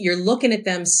you're looking at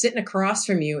them sitting across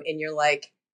from you, and you're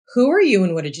like, who are you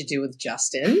and what did you do with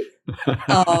Justin?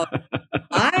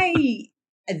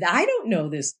 I don't know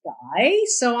this guy,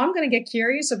 so I'm going to get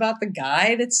curious about the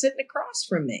guy that's sitting across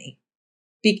from me.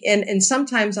 And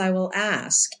sometimes I will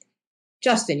ask,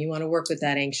 Justin, you want to work with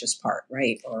that anxious part,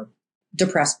 right? Or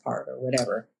depressed part or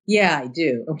whatever. Yeah, I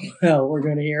do. Well, we're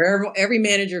going to hear every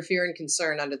manager fear and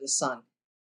concern under the sun.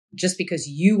 Just because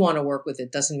you want to work with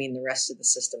it doesn't mean the rest of the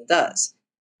system does.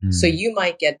 So you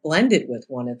might get blended with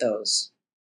one of those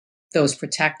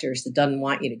protectors that doesn't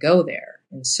want you to go there.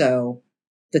 And so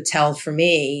the tell for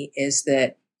me is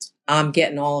that I'm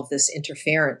getting all of this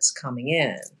interference coming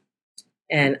in.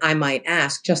 And I might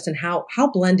ask, Justin, how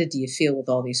blended do you feel with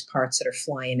all these parts that are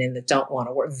flying in that don't want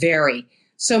to work? Very.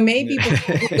 So maybe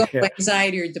before we go to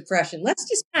anxiety or depression, let's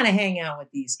just kind of hang out with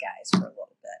these guys for a little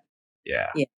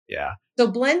bit. Yeah. So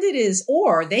blended is,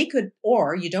 or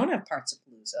you don't have parts of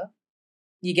palooza.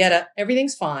 You get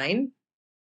everything's fine.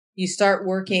 You start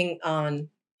working on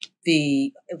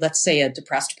let's say a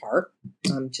depressed part,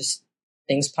 just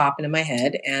things popping in my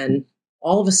head. And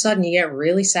all of a sudden you get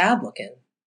really sad looking.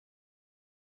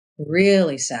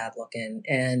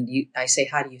 And I say,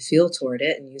 how do you feel toward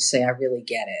it? And you say, I really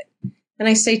get it. And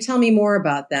I say, tell me more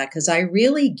about that, because I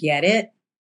really get it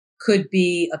could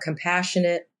be a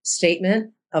compassionate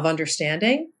statement of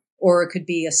understanding, or it could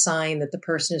be a sign that the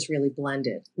person is really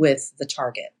blended with the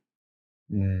target.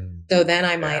 So then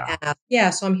I might ask,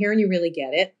 so I'm hearing you really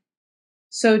get it.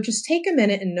 So just take a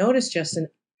minute and notice, Justin,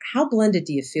 how blended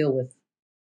do you feel with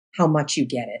how much you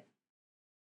get it?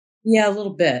 Yeah, a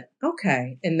little bit.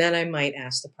 Okay. And then I might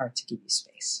ask the part to give you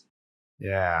space.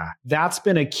 Yeah, that's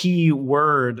been a key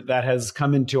word that has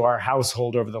come into our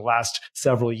household over the last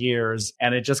several years.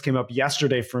 And it just came up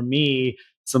yesterday for me.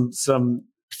 Some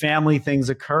family things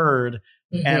occurred,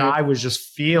 and I was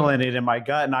just feeling it in my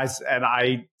gut. And I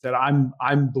said,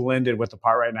 I'm blended with the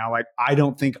part right now. Like, I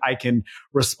don't think I can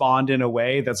respond in a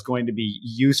way that's going to be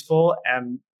useful.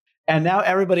 And now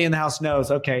everybody in the house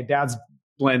knows, okay, Dad's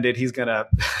blended. He's going to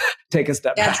take a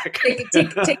step back. Take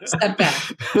a step back.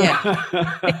 Yeah.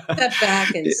 Take a step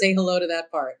back and say hello to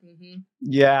that part.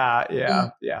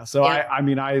 Yeah. So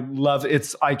I love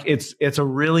it's like it's a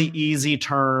really easy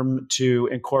term to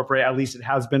incorporate. At least it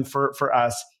has been for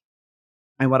us.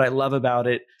 And what I love about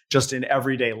it just in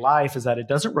everyday life is that it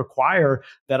doesn't require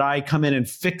that I come in and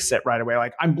fix it right away.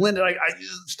 Like, I'm blended. I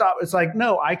stop. It's like,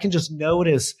 no, I can just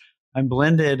notice I'm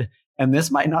blended. And this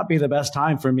might not be the best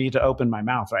time for me to open my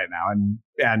mouth right now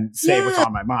and say what's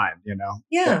on my mind, you know?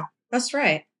 Yeah, that's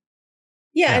right.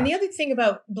 Yeah. And the other thing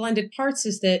about blended parts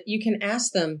is that you can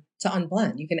ask them to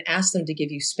unblend. You can ask them to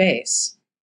give you space.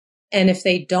 And if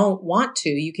they don't want to,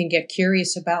 you can get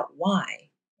curious about why.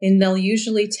 And they'll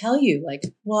usually tell you, like,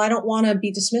 well, I don't want to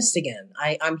be dismissed again.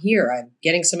 I'm here. I'm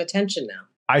getting some attention now.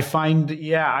 I find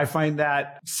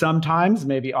that sometimes,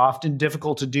 maybe often,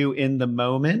 difficult to do in the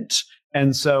moment.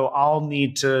 And so I'll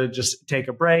need to just take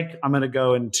a break. I'm going to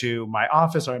go into my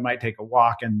office, or I might take a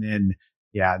walk, and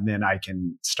then I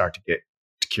can start to get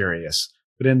curious.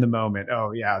 But in the moment,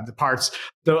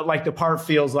 the part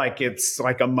feels like it's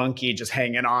like a monkey just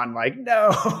hanging on, like,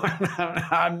 no,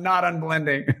 I'm not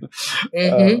unblending.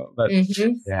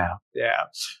 Yeah.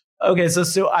 Okay.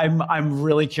 So I'm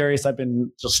really curious. I've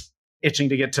been just itching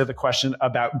to get to the question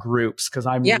about groups, because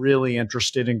I'm really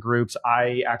interested in groups.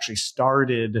 I actually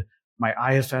started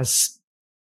my IFS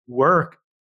work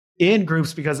in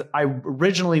groups because I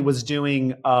originally was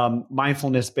doing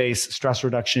mindfulness-based stress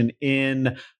reduction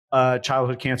in a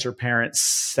childhood cancer parent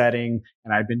setting.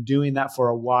 And I'd been doing that for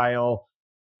a while.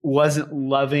 wasn't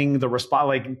loving the response.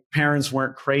 Like parents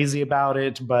weren't crazy about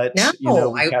it, but No,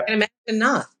 we I kept. can imagine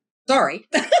not. Sorry.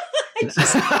 I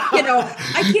just,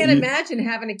 I can't imagine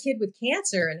having a kid with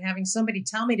cancer and having somebody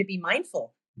tell me to be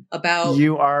mindful about.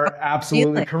 You are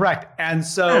absolutely correct. And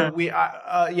so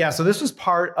so this was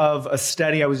part of a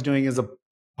study I was doing as a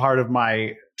part of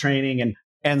my training.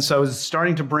 And so I was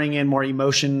starting to bring in more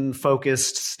emotion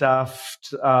focused stuff.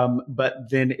 But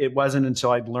then it wasn't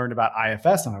until I'd learned about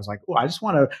IFS and I was like, oh, I just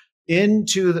want to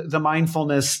into the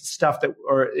mindfulness stuff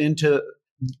or into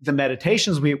the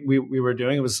meditations we were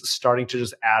doing. It was starting to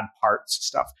just add parts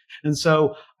stuff. And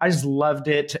so I just loved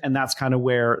it. And that's kind of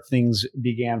where things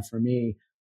began for me.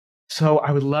 So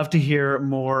I would love to hear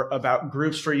more about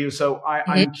groups for you. So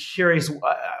I'm curious,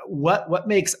 what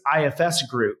makes IFS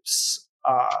groups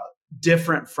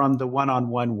different from the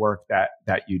one-on-one work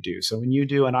that you do? So when you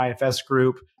do an IFS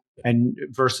group and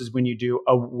versus when you do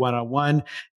a one-on-one,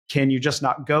 can you just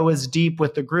not go as deep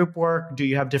with the group work? Do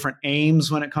you have different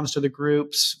aims when it comes to the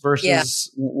groups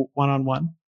versus one-on-one?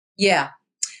 Yeah.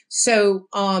 So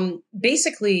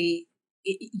basically,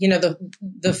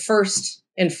 the first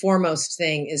and foremost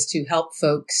thing is to help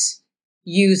folks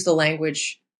use the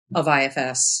language of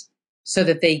IFS so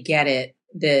that they get it,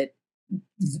 that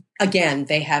again,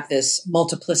 they have this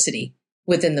multiplicity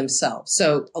within themselves.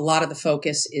 So a lot of the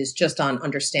focus is just on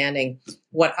understanding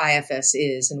what IFS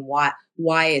is and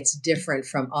why it's different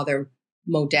from other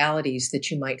modalities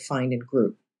that you might find in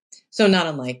group. So not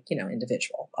unlike,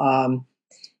 individual.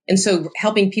 And so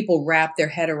helping people wrap their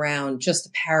head around just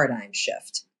the paradigm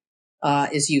shift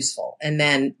is useful. And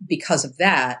then because of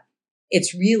that,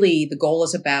 it's really, the goal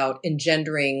is about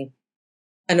engendering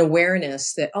an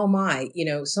awareness that, oh my,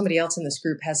 somebody else in this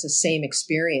group has the same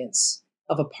experience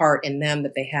of a part in them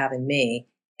that they have in me.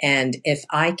 And if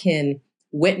I can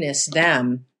witness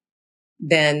them,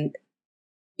 then,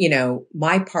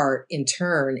 my part in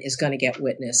turn is going to get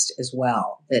witnessed as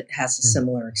well, that has a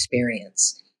similar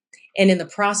experience. And in the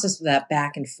process of that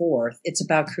back and forth, it's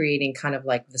about creating kind of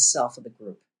like the self of the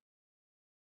group.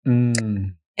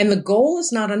 And the goal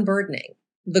is not unburdening.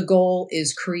 The goal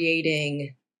is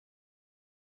creating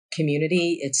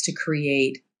community. It's to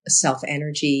create a self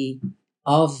energy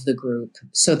of the group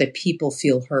so that people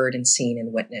feel heard and seen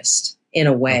and witnessed in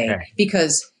a way. Okay.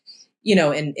 Because,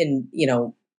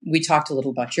 we talked a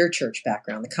little about your church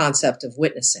background, the concept of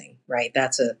witnessing, right?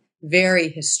 That's a very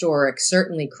historic,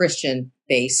 certainly Christian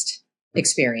based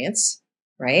experience,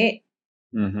 right?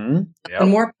 Mm-hmm. Yep.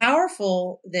 And more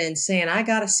powerful than saying, I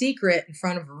got a secret in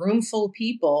front of a room full of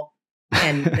people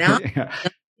and not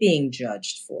being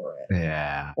judged for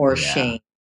it or shamed.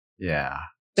 Yeah.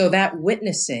 So that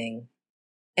witnessing,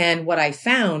 and what I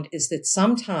found is that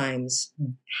sometimes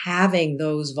having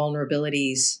those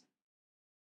vulnerabilities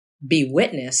be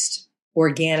witnessed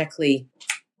organically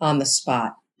on the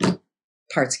spot,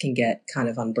 parts can get kind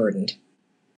of unburdened.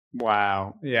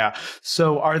 Wow. Yeah.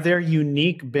 So are there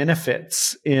unique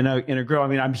benefits in a group? I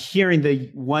mean, I'm hearing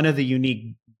one of the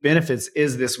unique benefits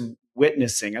is this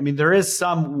witnessing. I mean, there is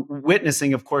some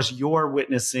witnessing. Of course, you're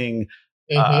witnessing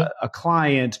a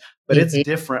client, but it's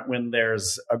different when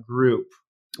there's a group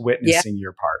witnessing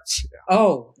your parts. Yeah.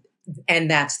 Oh, and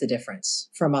that's the difference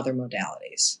from other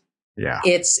modalities. Yeah.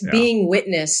 It's being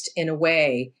witnessed in a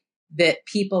way that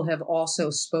people have also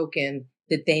spoken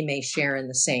that they may share in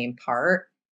the same part,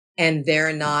 and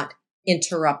they're not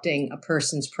interrupting a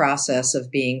person's process of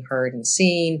being heard and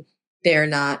seen. They're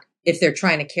not, if they're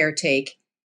trying to caretake,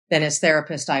 then as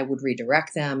therapist, I would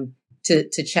redirect them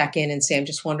to check in and say, I'm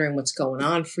just wondering what's going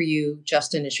on for you,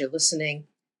 Justin, as you're listening.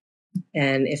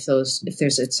 And it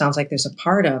sounds like there's a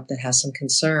part up that has some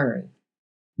concern.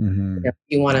 Mm-hmm.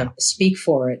 You want to speak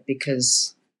for it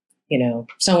because,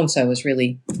 so-and-so is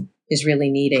really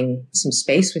needing some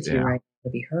space with you right now to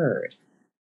be heard.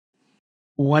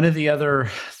 One of the other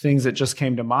things that just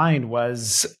came to mind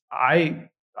was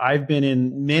I've been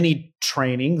in many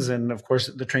trainings, and of course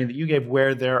the training that you gave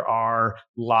where there are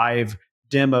live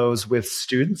demos with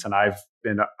students, and I've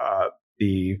been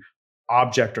the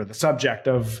object or the subject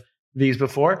of these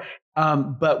before.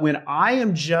 But when I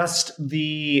am just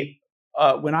the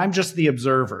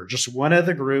observer, just one of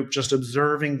the group, just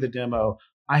observing the demo,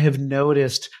 I have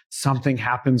noticed something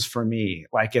happens for me.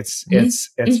 Like it's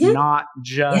not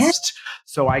just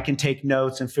so I can take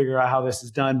notes and figure out how this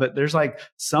is done, but there's like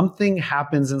something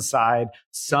happens inside.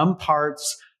 Some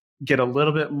parts get a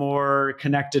little bit more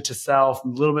connected to self, a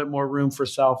little bit more room for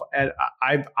self. And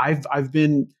I've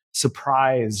been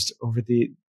surprised over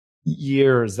the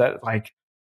years that like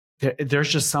there's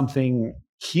just something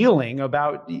healing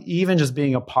about even just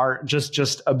being a part,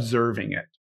 just observing it.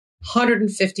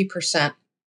 150%.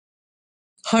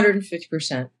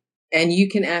 150%. And you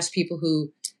can ask people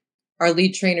who are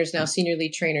lead trainers now, senior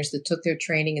lead trainers that took their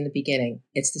training in the beginning.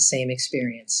 It's the same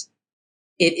experience.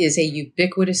 It is a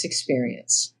ubiquitous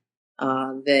experience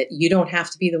that you don't have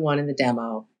to be the one in the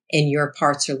demo and your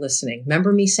parts are listening.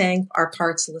 Remember me saying our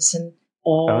parts listen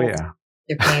all Oh, yeah.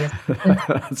 they're paying attention.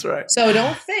 That's right. So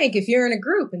don't think if you're in a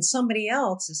group and somebody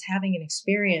else is having an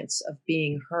experience of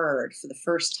being heard for the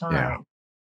first time,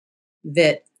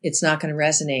 that it's not going to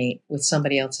resonate with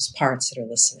somebody else's parts that are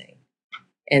listening.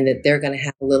 And that they're going to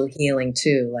have a little healing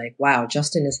too. Like, wow,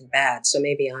 Justin isn't bad. So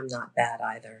maybe I'm not bad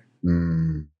either.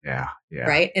 Yeah.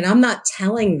 Right. And I'm not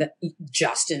telling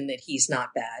Justin that he's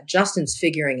not bad. Justin's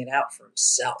figuring it out for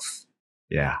himself.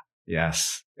 Yeah.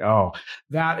 Yes. Oh,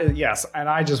 that is, yes. And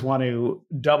I just want to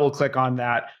double click on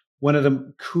that. One of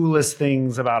the coolest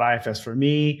things about IFS for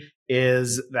me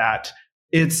is that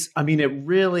it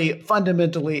really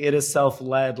fundamentally, it is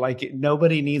self-led. Like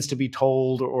nobody needs to be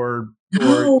told or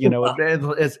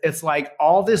it's like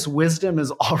all this wisdom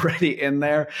is already in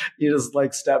there. You just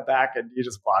like step back and you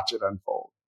just watch it unfold.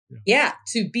 Yeah.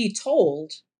 To be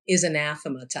told is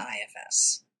anathema to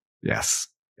IFS. Yes.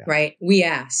 Yeah. Right. We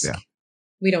ask. Yeah.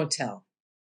 We don't tell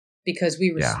because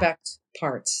we respect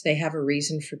parts. They have a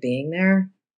reason for being there.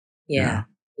 Yeah.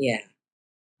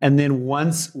 And then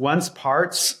once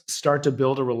parts start to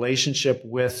build a relationship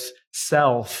with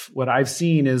self, what I've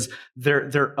seen is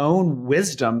their own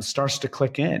wisdom starts to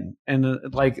click in, and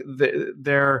like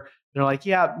they're like,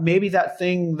 yeah, maybe that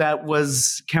thing that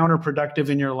was counterproductive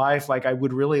in your life, like I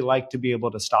would really like to be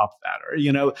able to stop that.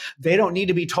 Or, they don't need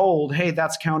to be told, hey,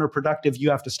 that's counterproductive.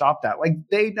 You have to stop that. Like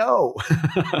they know.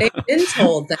 They've been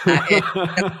told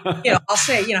that. And, I'll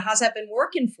say, how's that been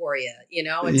working for you? They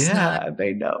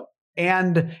know.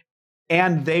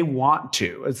 And they want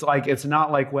to. It's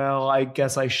not like, well, I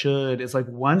guess I should. It's like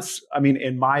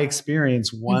in my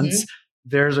experience, once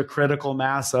there's a critical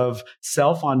mass of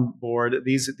self on board,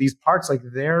 these parts, like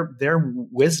their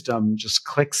wisdom just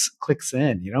clicks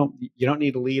in. You don't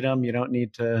need to lead them. You don't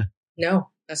need to. No,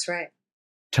 that's right.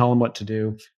 Tell them what to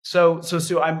do. So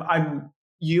Sue,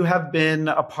 you have been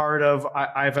a part of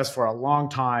IFS for a long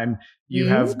time. You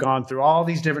have gone through all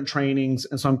these different trainings.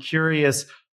 And so I'm curious,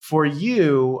 for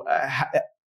you,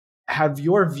 have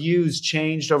your views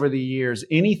changed over the years?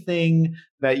 Anything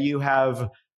that you have,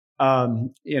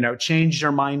 changed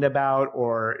your mind about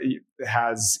or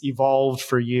has evolved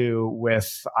for you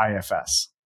with IFS?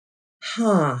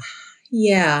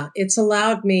 Yeah, it's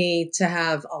allowed me to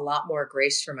have a lot more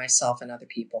grace for myself and other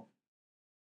people.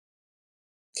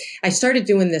 I started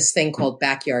doing this thing called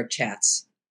back deck chats,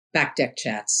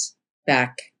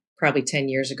 back probably 10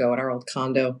 years ago at our old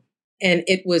condo. And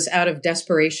it was out of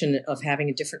desperation of having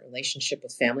a different relationship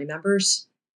with family members.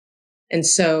 And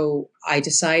so I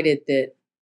decided that,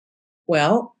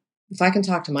 well, if I can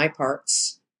talk to my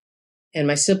parts and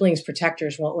my siblings'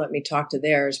 protectors won't let me talk to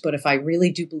theirs, but if I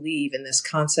really do believe in this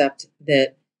concept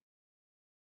that,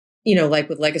 like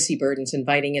with legacy burdens,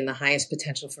 inviting in the highest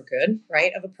potential for good,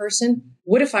 right, of a person,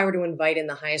 what if I were to invite in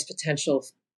the highest potential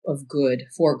of good,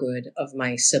 for good, of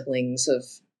my siblings, of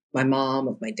my mom,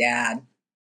 of my dad,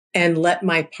 and let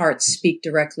my parts speak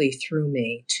directly through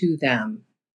me to them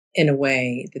in a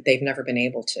way that they've never been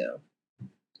able to.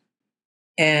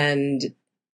 And,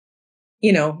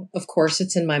 of course,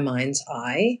 it's in my mind's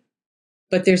eye,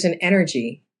 but there's an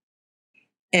energy.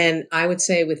 And I would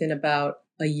say within about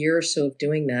a year or so of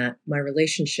doing that, my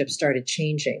relationship started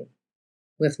changing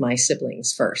with my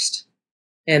siblings first,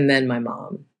 and then my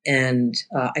mom. And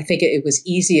I think it was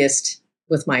easiest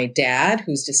with my dad,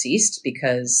 who's deceased,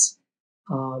 because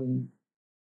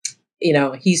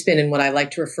he's been in what I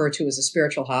like to refer to as a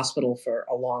spiritual hospital for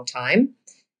a long time.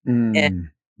 And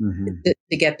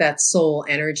to get that soul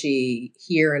energy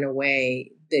here in a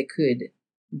way that could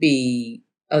be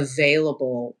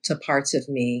available to parts of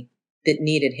me that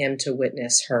needed him to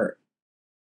witness hurt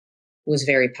was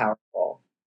very powerful.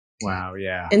 Wow.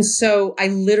 Yeah. And so I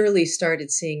literally started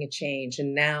seeing a change.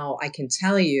 And now I can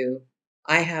tell you,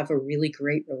 I have a really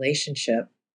great relationship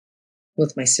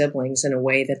with my siblings in a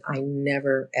way that I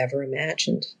never, ever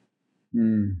imagined.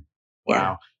 Wow.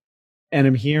 Yeah. And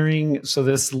I'm hearing, so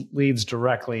this leads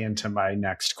directly into my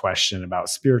next question about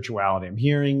spirituality. I'm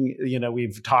hearing,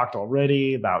 we've talked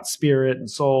already about spirit and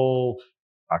soul,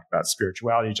 talked about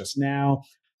spirituality just now.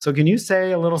 So can you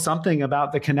say a little something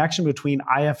about the connection between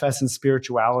IFS and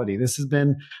spirituality? This has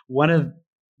been one of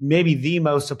maybe the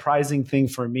most surprising thing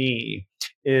for me,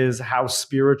 is how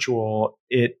spiritual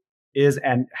it is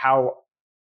and how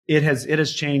it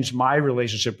has changed my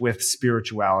relationship with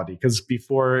spirituality. Because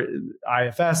before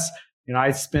IFS,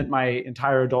 I spent my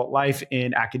entire adult life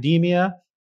in academia.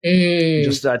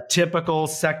 just a typical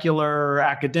secular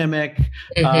academic.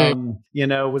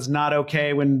 Was not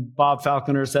okay when Bob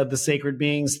Falconer said the sacred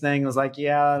beings thing. I was like,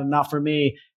 yeah, not for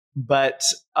me. But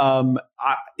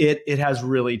it has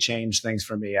really changed things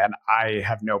for me, and I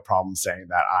have no problem saying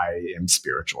that I am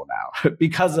spiritual now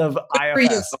because of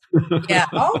IFS. Yeah.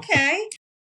 Okay.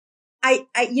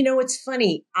 It's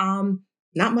funny.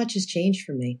 Not much has changed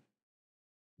for me.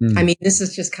 I mean, this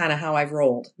is just kind of how I've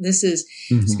rolled.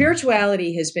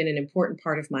 Spirituality has been an important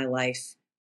part of my life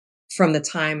from the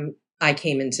time I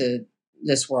came into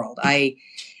this world. I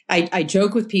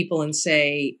joke with people and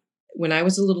say, when I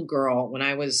was a little girl, when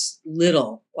I was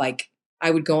little, like I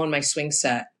would go on my swing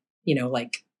set,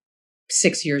 like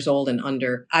 6 years old and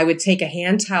under. I would take a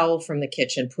hand towel from the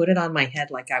kitchen, put it on my head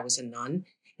like I was a nun,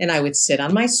 and I would sit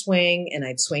on my swing and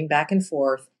I'd swing back and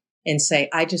forth and say,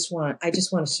 I just want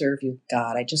to serve you,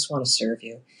 God. I just want to serve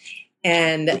you.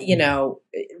 And,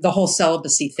 the whole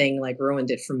celibacy thing like ruined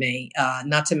it for me.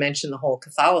 Not to mention the whole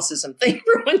Catholicism thing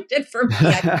ruined it for me.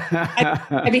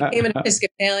 I became an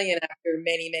Episcopalian after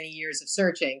many, many years of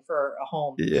searching for a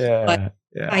home. But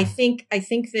I think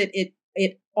that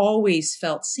it always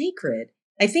felt sacred.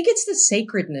 I think it's the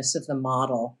sacredness of the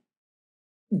model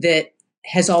that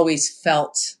has always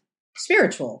felt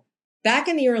spiritual. Back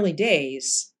in the early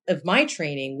days of my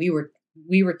training, we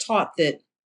were taught that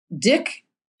Dick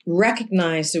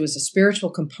recognized there was a spiritual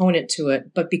component to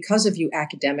it, but because of you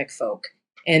academic folk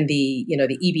and the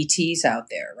EBTs out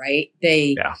there, right?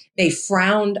 They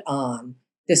frowned on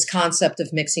this concept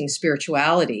of mixing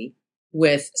spirituality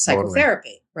with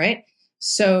psychotherapy, right?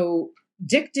 So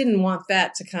Dick didn't want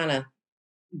that to kind of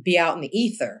be out in the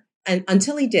ether, and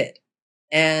until he did.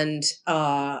 And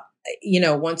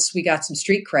once we got some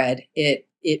street cred, it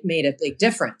made a big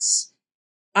difference.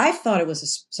 I thought it was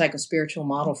a psychospiritual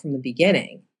model from the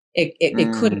beginning.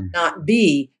 It could not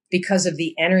be because of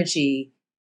the energy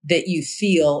that you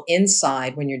feel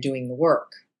inside when you're doing the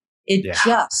work. It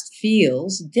just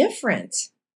feels different.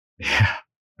 Yeah,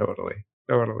 totally.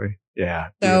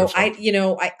 Yeah. So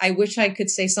I wish I could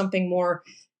say something more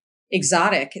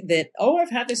exotic that, I've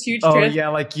had this huge trip. Yeah,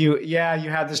 like you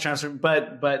had this transfer,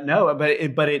 but no, but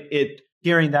it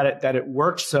hearing that it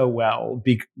worked so well,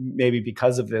 maybe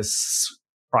because of this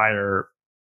prior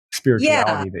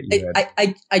spirituality that you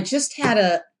had. I just had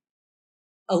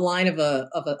a line of a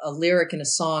lyric in a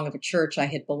song of a church I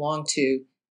had belonged to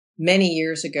many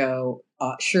years ago.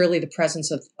 Surely the presence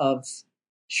of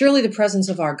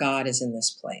our God is in this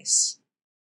place.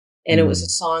 And it was a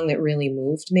song that really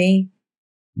moved me.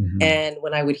 And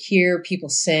when I would hear people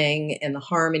sing and the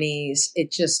harmonies,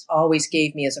 it just always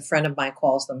gave me, as a friend of mine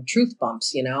calls them, truth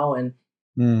bumps, and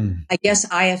I guess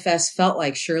IFS felt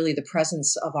like surely the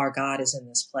presence of our God is in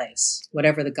this place,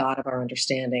 whatever the God of our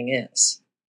understanding is.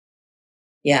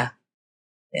 Yeah.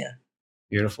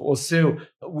 Beautiful. Well, Sue,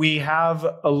 we have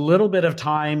a little bit of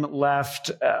time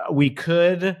left. We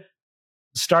could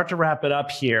start to wrap it up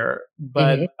here,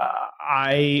 but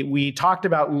we talked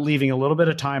about leaving a little bit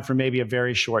of time for maybe a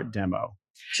very short demo.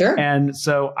 Sure. And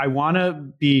so I want to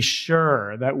be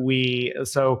sure that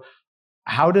so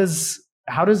how does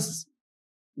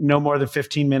no more than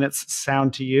 15 minutes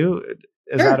sound to you?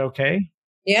 Is that okay?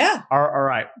 Yeah. All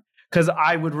right. Because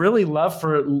I would really love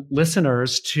for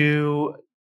listeners to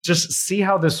just see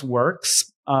how this works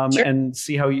and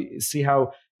see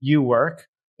how you work.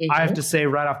 I have to say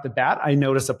right off the bat, I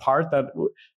noticed a part that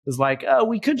was like,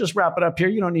 we could just wrap it up here.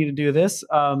 You don't need to do this.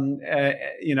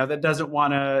 That doesn't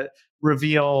want to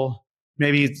reveal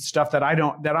maybe stuff that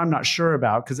I'm not sure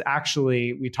about. Because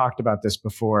actually, we talked about this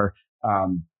before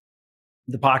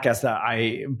the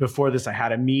podcast. Before this, I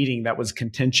had a meeting that was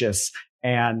contentious,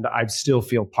 and I still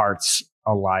feel parts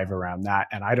alive around that,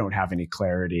 and I don't have any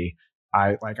clarity.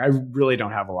 I really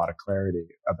don't have a lot of clarity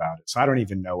about it, so I don't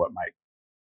even know what might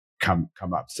come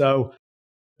up. So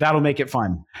that'll make it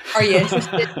fun. Are you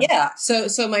interested? Yeah.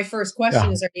 So my first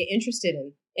question is, are you interested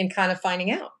in kind of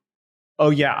finding out? Oh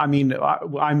yeah. I mean,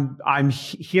 I'm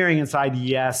hearing inside,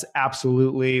 yes,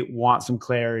 absolutely want some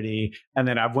clarity. And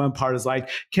then I have one part is like,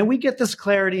 can we get this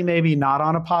clarity maybe not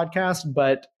on a podcast?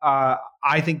 But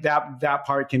I think that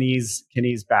part can ease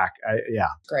back. Yeah.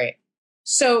 Great.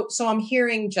 So I'm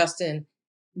hearing, Justin,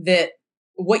 that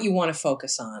what you want to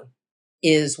focus on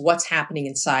is what's happening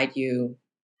inside you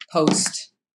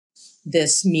post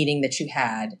this meeting that you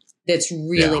had that's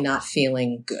really not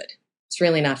feeling good. It's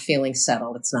really not feeling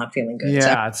settled. It's not feeling good.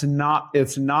 Yeah, it's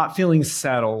not feeling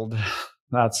settled.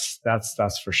 That's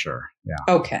for sure. Yeah.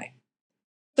 Okay.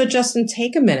 So Justin,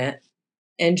 take a minute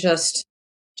and just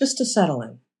to settle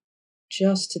in.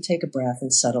 Just to take a breath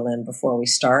and settle in before we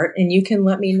start, and you can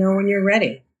let me know when you're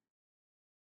ready.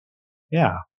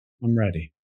 Yeah. I'm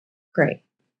ready. Great.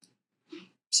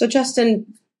 So,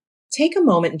 Justin, take a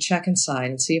moment and check inside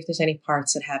and see if there's any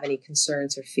parts that have any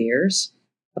concerns or fears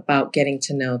about getting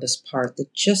to know this part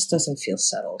that just doesn't feel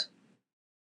settled.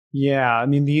 Yeah, I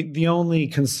mean, the only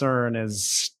concern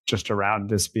is just around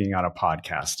this being on a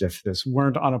podcast. If this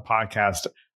weren't on a podcast,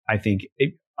 I think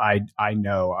I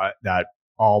know that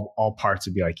all parts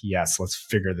would be like, yes, let's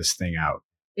figure this thing out.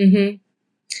 Mm-hmm.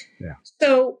 Yeah.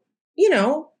 So,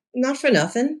 not for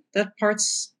nothing, that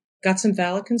part's got some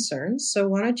valid concerns. So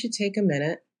why don't you take a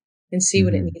minute and see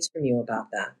what it needs from you about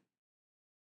that?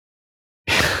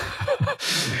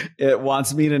 It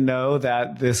wants me to know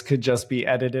that this could just be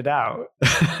edited out.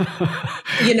 I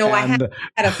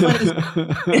had a funny.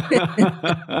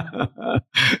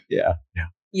 Yeah.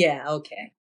 Yeah.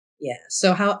 Okay. Yeah.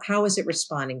 So how is it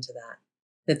responding to that?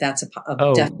 That's a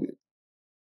Oh,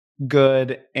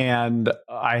 good. And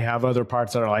I have other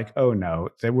parts that are like, oh no,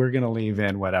 that we're going to leave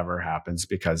in whatever happens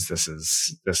because this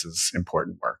is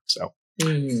important work. So,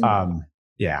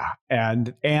 yeah.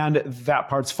 And that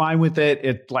part's fine with it.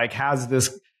 It like has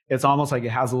this, it's almost like it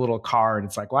has a little card.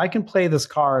 It's like, well, I can play this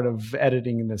card of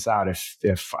editing this out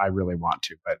if I really want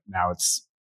to, but now it's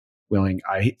willing.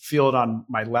 I feel it on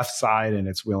my left side and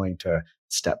it's willing to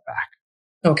step back.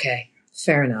 Okay.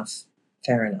 Fair enough.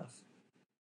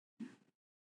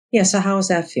 Yeah. So how is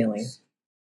that feeling?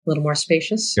 A little more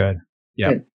spacious? Good. Yeah.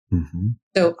 Good. Mm-hmm.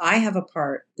 So I have a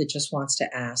part that just wants to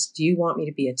ask, do you want me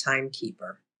to be a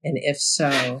timekeeper? And if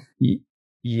so,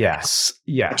 yes.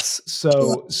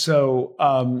 So it's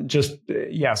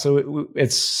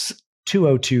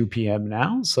 2:02 p.m.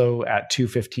 now. So at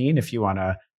 2:15, if you want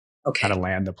to kind of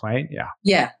land the plane. Yeah.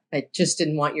 Yeah. I just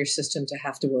didn't want your system to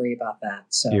have to worry about that.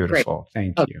 So beautiful.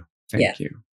 Great. Thank you. Thank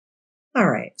you. All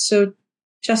right. So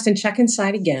Justin, check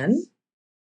inside again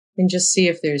and just see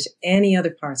if there's any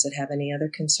other parts that have any other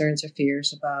concerns or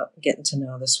fears about getting to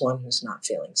know this one who's not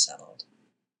feeling settled.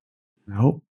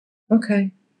 Nope.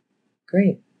 Okay.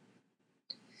 Great.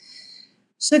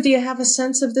 So do you have a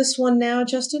sense of this one now,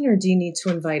 Justin, or do you need to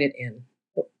invite it in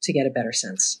to get a better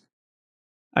sense?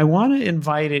 I want to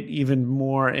invite it even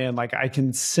more in. Like I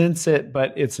can sense it,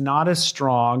 but it's not as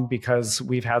strong because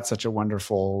we've had such a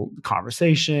wonderful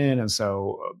conversation. And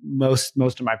so most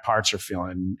of my parts are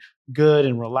feeling good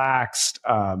and relaxed.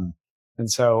 And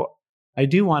so I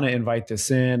do want to invite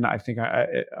this in. I think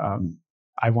I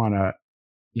want to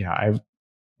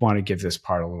give this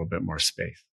part a little bit more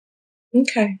space.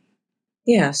 Okay.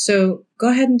 Yeah. So go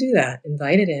ahead and do that.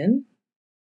 Invite it in.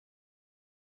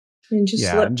 And just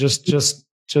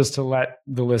to let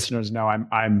the listeners know,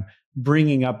 I'm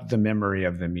bringing up the memory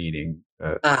of the meeting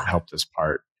to help this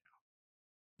part.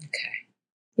 Okay.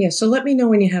 Yeah. So let me know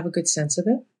when you have a good sense of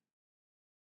it.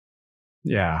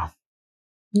 Yeah.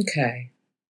 Okay.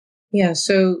 Yeah.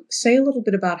 So say a little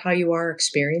bit about how you are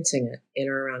experiencing it in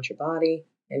or around your body,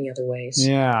 any other ways.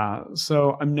 Yeah.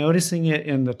 So I'm noticing it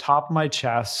in the top of my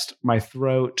chest, my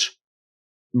throat,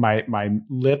 my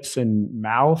lips and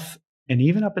mouth, and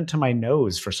even up into my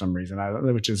nose for some reason,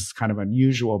 which is kind of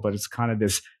unusual, but it's kind of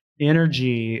this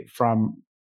energy from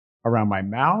around my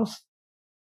mouth,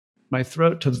 my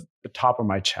throat to the top of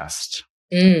my chest.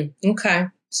 Okay.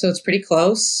 So it's pretty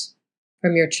close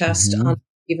from your chest on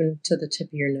even to the tip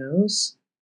of your nose.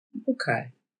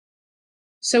 Okay.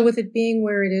 So with it being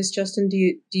where it is, Justin, do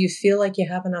you feel like you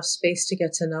have enough space to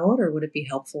get to know it, or would it be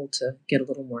helpful to get a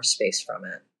little more space from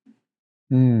it?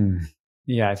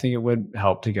 Yeah, I think it would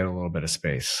help to get a little bit of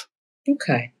space.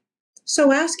 Okay.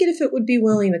 So ask it if it would be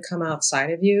willing to come outside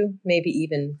of you, maybe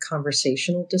even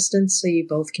conversational distance, so you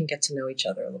both can get to know each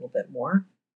other a little bit more.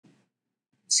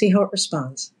 See how it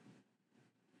responds.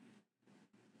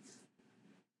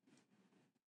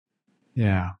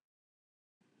 Yeah.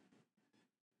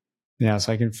 Yeah,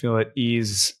 so I can feel it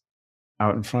ease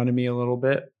out in front of me a little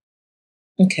bit.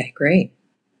 Okay, great.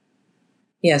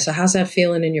 Yeah, so how's that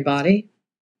feeling in your body?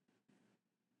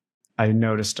 I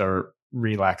noticed a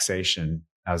relaxation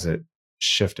as it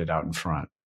shifted out in front.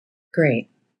 Great.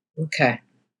 Okay.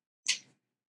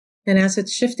 And as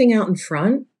it's shifting out in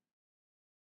front,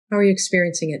 how are you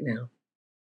experiencing it now?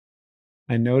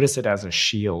 I notice it as a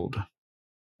shield.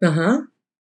 Uh-huh.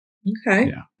 Okay.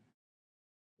 Yeah.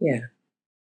 Yeah.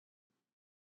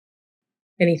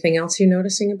 Anything else you're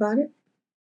noticing about it?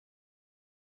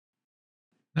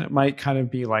 It might kind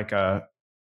of be like a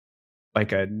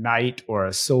knight or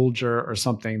a soldier or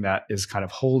something that is kind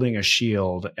of holding a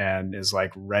shield and is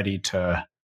like ready to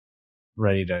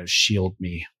shield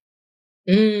me.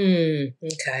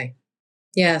 Okay.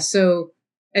 Yeah, so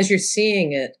as you're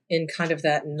seeing it in kind of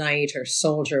that knight or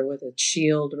soldier with a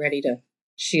shield ready to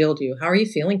shield you, how are you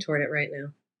feeling toward it right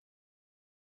now?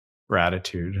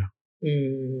 gratitude.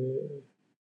 Mm.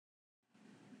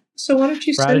 So why don't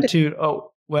you send it? Gratitude.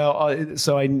 Oh, well,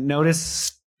 so I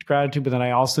notice gratitude, but then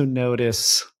I also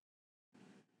notice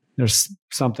there's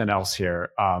something else here.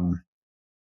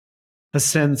 A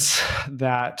sense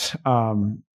that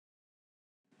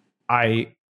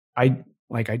I I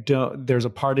don't, there's a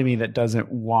part of me that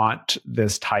doesn't want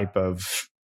this type of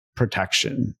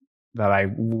protection, that I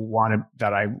want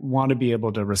to be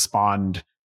able to respond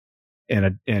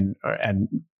and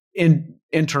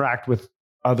interact with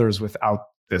others without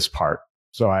this part.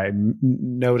 So I'm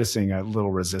noticing a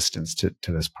little resistance to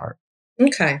this part.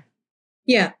 Okay.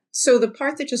 Yeah. So the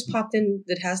part that just popped in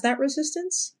that has that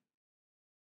resistance,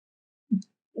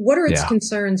 what are its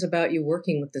concerns about you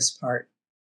working with this part?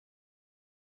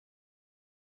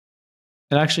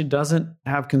 It actually doesn't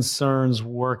have concerns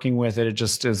working with it. It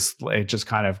just is. It just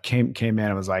kind of came in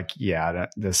and was like, yeah,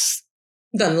 this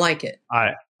Doesn't like it.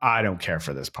 I don't care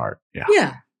for this part. Yeah.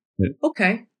 Yeah.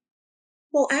 Okay.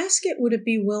 Well, ask it, would it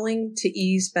be willing to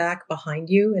ease back behind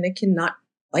you? And it cannot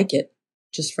like it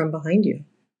just from behind you.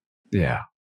 Yeah.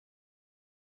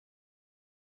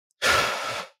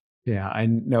 Yeah. I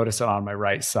notice it on my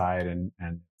right side and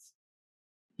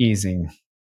easing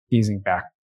back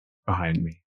behind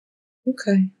me.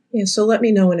 Okay. Yeah. So let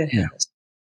me know when it has.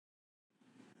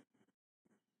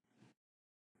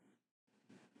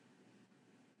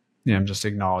 Yeah. I'm just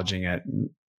acknowledging it and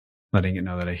letting it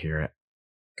know that I hear it.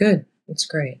 Good. That's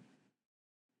great.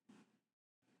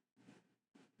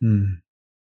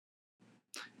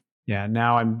 Yeah.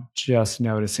 Now I'm just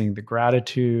noticing the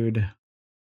gratitude.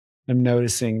 I'm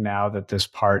noticing now that this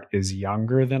part is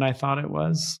younger than I thought it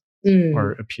was,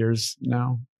 or appears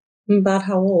now. About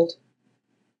how old?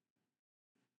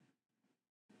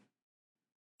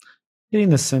 Getting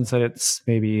the sense that it's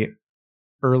maybe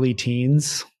early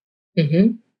teens.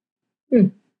 Mm-hmm.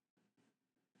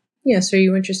 Yes. Are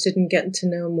you interested in getting to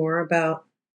know more about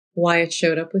why it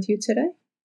showed up with you today?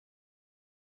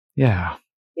 Yeah.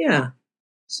 Yeah.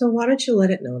 So why don't you let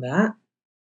it know that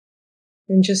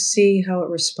and just see how it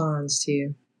responds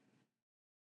to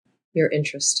your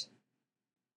interest?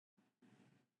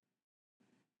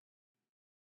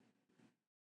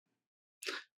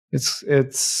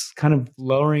 It's kind of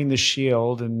lowering the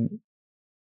shield, and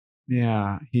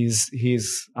yeah, he's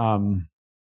just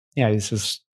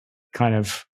kind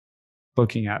of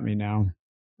looking at me now.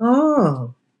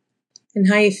 Oh, and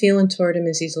how you feeling toward him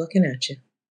as he's looking at you?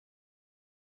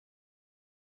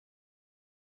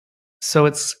 So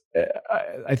it's,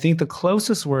 I think the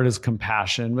closest word is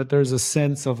compassion, but there's a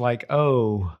sense of like,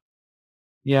 oh,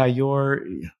 yeah, you're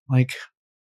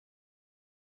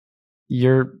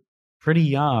pretty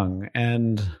young,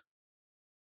 and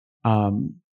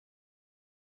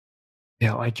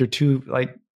yeah, like you're too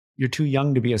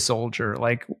young to be a soldier.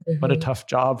 Like, what a tough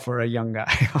job for a young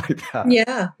guy like that.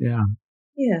 Yeah. Yeah.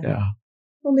 Yeah. Yeah.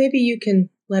 Well, maybe you can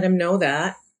let him know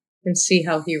that and see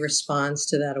how he responds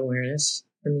to that awareness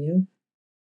from you.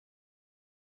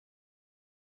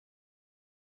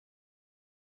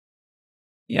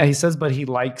 Yeah, he says, but he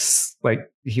likes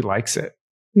it.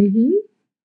 Mm-hmm.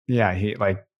 Yeah, he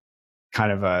like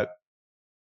kind of a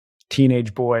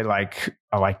teenage boy, like,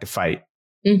 I like to fight.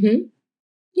 Mm-hmm.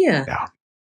 Yeah. Yeah.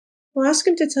 Well, ask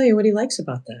him to tell you what he likes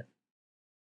about that.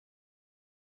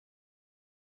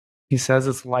 He says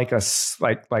it's like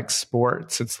like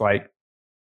sports. It's like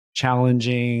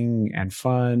challenging and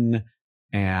fun,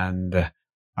 and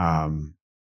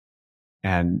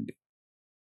and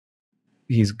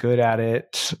he's good at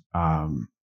it.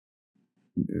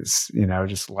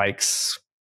 Just likes,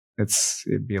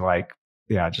 it'd be like,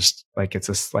 yeah, just like it's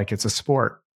a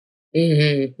sport.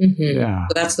 Mm-hmm. Mm-hmm. Yeah.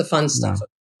 So that's the fun stuff,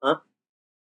 huh?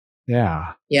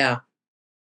 Yeah. Yeah.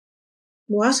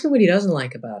 Well, ask him what he doesn't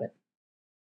like about it.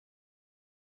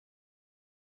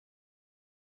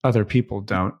 Other people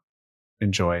don't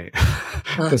enjoy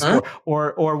the sport,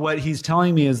 or what he's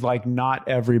telling me is like, not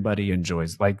everybody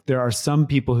enjoys, like there are some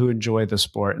people who enjoy the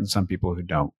sport and some people who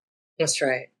don't. That's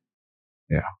right.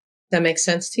 Yeah. That makes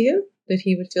sense to you, that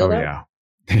he would feel that?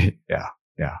 Yeah. Yeah.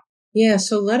 Yeah. Yeah.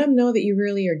 So let him know that you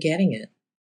really are getting it.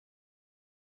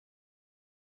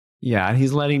 Yeah. And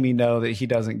he's letting me know that he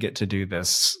doesn't get to do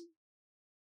this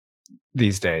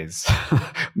these days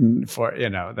for,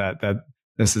 that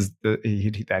this is that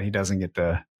he doesn't get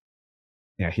to,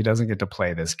 he doesn't get to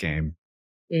play this game.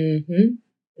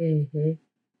 Mm-hmm. Mm-hmm.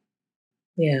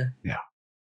 Yeah. Yeah.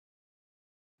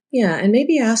 Yeah. And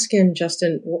maybe ask him,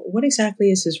 Justin, what exactly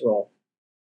is his role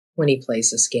when he plays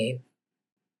this game?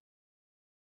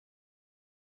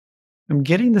 I'm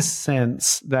getting the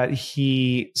sense that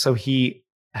he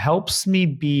helps me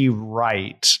be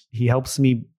right. He helps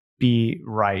me be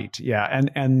right. Yeah.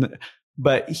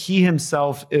 But he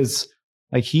himself is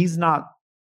like, he's not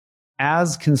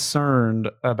as concerned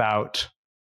about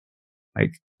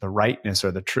like the rightness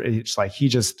or the truth. It's like, he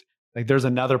just like, there's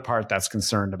another part that's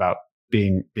concerned about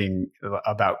being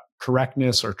about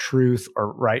correctness or truth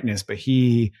or rightness, but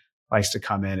he likes to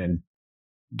come in and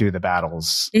do the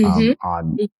battles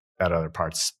on that other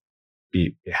part's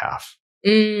behalf.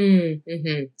 Does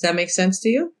that make sense to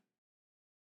you?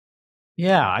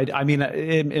 Yeah, I mean,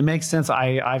 it makes sense.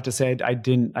 I have to say, I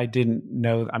didn't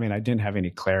know. I mean, I didn't have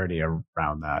any clarity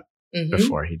around that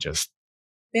before. He just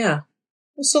Well,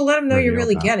 so let him know you're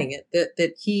really that. getting it.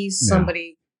 That he's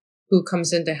somebody who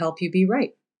comes in to help you be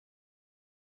right.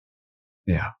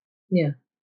 Yeah. Yeah.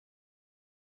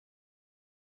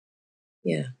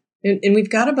 Yeah. And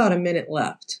we've got about a minute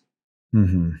left.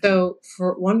 So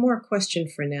for one more question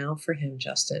for now for him,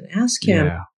 Justin, ask him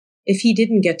if he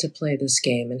didn't get to play this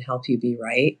game and help you be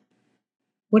right,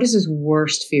 what is his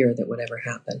worst fear that would ever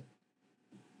happen?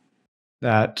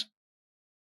 That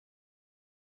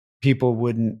people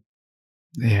wouldn't.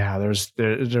 Yeah,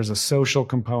 there's a social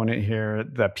component here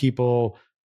that people,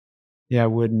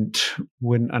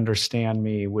 wouldn't understand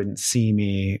me, wouldn't see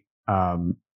me.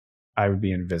 I would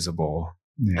be invisible.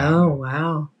 Yeah. Oh,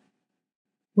 wow.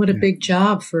 What a big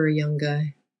job for a young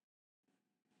guy.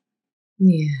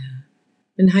 Yeah.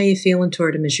 And how you feeling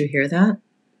toward him as you hear that?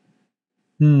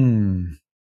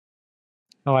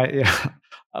 Oh,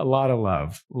 a lot of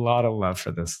love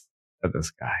for this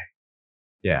guy.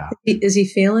 Yeah. Is he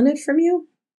feeling it from you?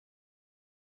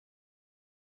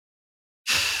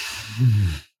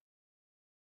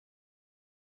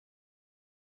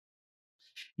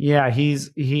 Yeah,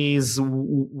 he's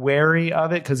wary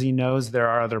of it because he knows there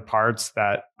are other parts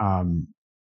that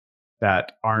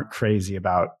that aren't crazy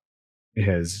about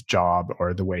his job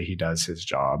or the way he does his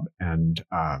job, and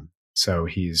so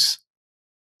he's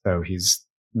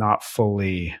not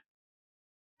fully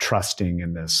trusting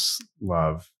in this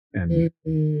love, and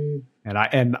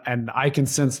I can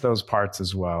sense those parts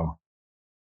as well.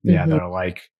 Yeah, they're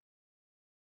like,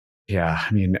 I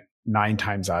mean, 9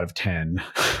 times out of 10,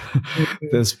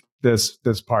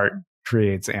 this part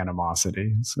creates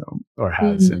animosity, or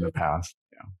has in the past.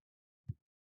 Yeah.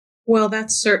 Well,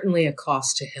 that's certainly a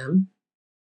cost to him.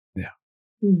 Yeah.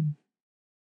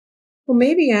 Well,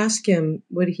 maybe ask him,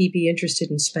 would he be interested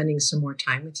in spending some more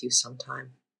time with you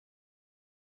sometime?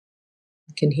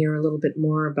 You can hear a little bit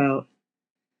more about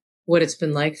what it's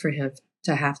been like for him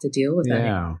to have to deal with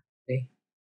that.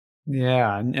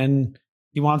 Yeah. And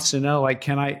he wants to know, like,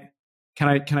 can I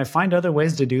find other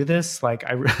ways to do this? Like,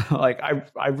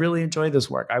 I really enjoy this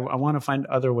work. I want to find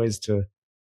other ways to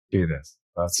do this.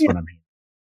 That's what I'm here.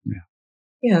 Yeah.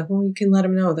 Yeah. Well, you can let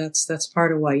him know that's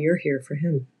part of why you're here for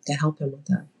him, to help him with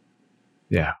that.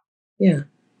 Yeah. Yeah.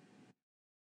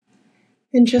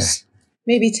 And just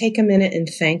maybe take a minute and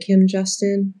thank him,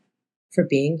 Justin, for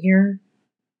being here.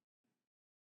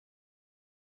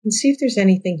 And see if there's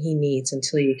anything he needs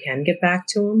until you can get back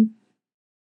to him.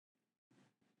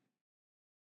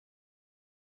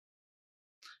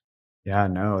 Yeah,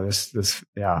 no,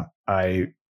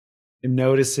 I am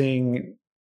noticing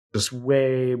just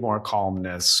way more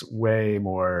calmness, way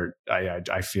more,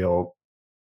 I feel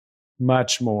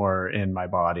much more in my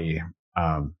body.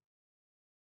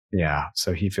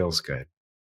 So he feels good.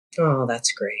 Oh,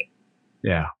 that's great.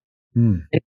 Yeah. And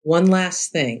one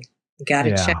last thing, you got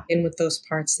to check in with those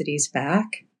parts that he's back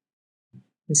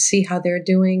and see how they're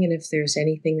doing and if there's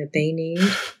anything that they need.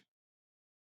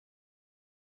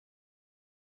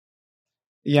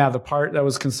 Yeah, the part that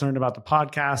was concerned about the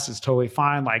podcast is totally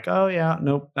fine. Like, oh yeah,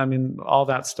 nope. I mean, all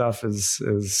that stuff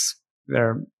is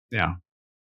there. Yeah,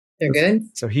 they're good.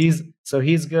 So he's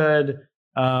good.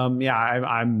 I'm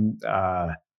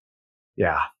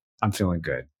feeling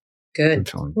good.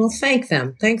 Good. Well, thank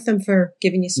them. Thank them for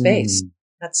giving you space.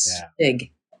 That's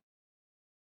big.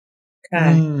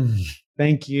 Okay.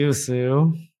 Thank you,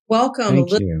 Sue. Welcome. A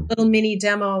little mini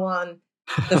demo on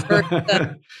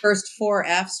the first 4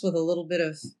 Fs with a little bit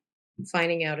of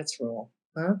finding out its role.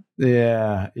 Huh?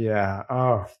 Yeah.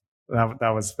 Oh,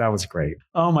 that was great.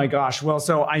 Oh my gosh. Well,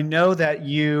 so I know that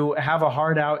you have a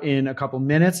hard out in a couple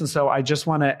minutes, and so I just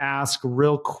want to ask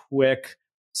real quick,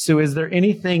 Sue, is there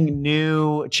anything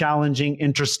new, challenging,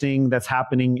 interesting that's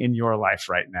happening in your life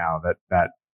right now that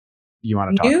you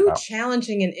want to talk about? New,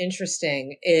 challenging, and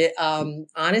interesting.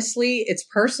 Honestly, it's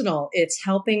personal. It's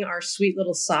helping our sweet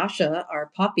little Sasha, our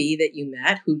puppy that you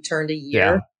met, who turned a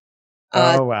year.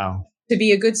 Yeah. Oh, wow. To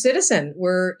be a good citizen.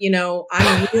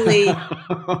 I'm really,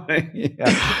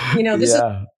 this is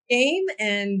a game,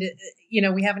 and,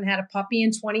 we haven't had a puppy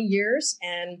in 20 years.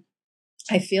 And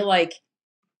I feel like,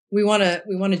 we want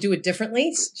to do it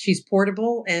differently. She's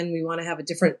portable, and we want to have a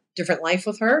different life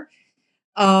with her.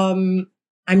 I'm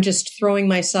just throwing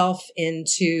myself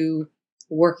into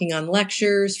working on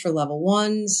lectures for level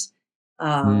ones,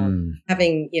 having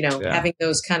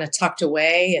those kind of tucked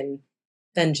away, and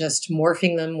then just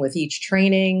morphing them with each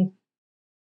training.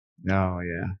 Oh,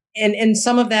 yeah. And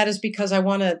some of that is because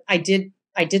I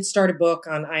did start a book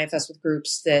on IFS with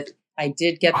groups that I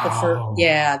did get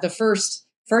the first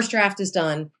draft is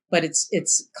done, but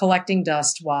it's collecting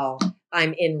dust while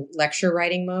I'm in lecture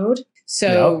writing mode.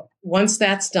 So once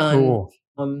that's done, cool.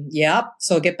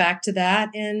 So I'll get back to that.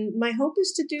 And my hope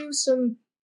is to do some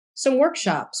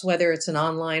workshops, whether it's an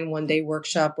online 1-day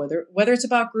workshop, whether it's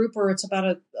about group or it's about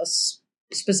a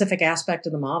specific aspect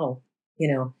of the model,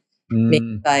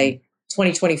 maybe by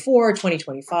 2024,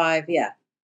 2025. Yeah.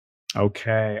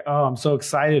 Okay. Oh, I'm so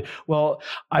excited. Well,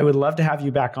 I would love to have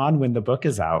you back on when the book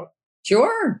is out.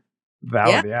 Sure.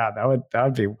 That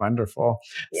would be wonderful.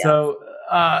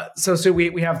 Yeah. So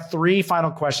we have 3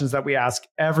 final questions that we ask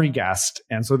every guest.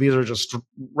 And so these are just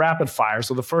rapid fire.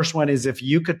 So the first one is, if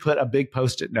you could put a big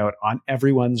Post-it note on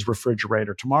everyone's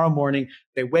refrigerator tomorrow morning,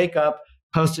 they wake up,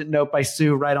 Post-it note by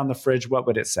Sue right on the fridge, what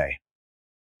would it say?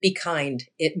 Be kind.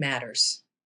 It matters.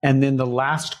 And then the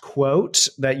last quote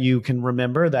that you can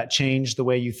remember that changed the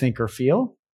way you think or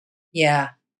feel? Yeah.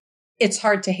 It's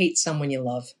hard to hate someone you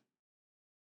love.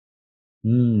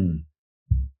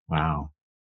 Wow.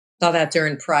 Saw that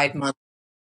during Pride Month.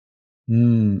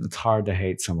 It's hard to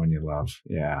hate someone you love.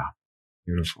 Yeah.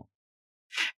 Beautiful.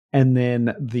 And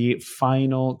then the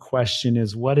final question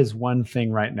is, what is one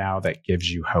thing right now that gives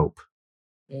you hope?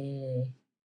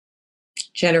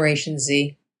 Generation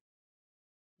Z.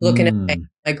 Looking at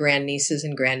my grandnieces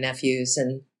and grandnephews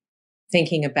and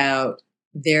thinking about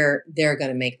they're going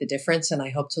to make the difference, and I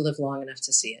hope to live long enough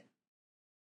to see it.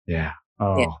 Yeah.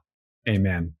 Oh, yeah.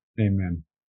 Amen.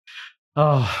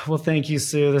 Oh, well, thank you,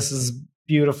 Sue. This is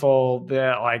beautiful.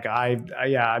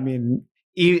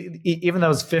 Even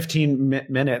those 15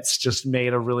 minutes just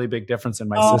made a really big difference in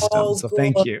my system. So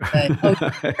thank you. You're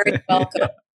very welcome.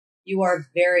 You are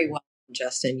very welcome,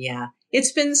 Justin. Yeah.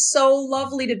 It's been so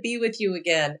lovely to be with you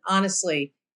again.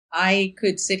 Honestly, I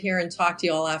could sit here and talk to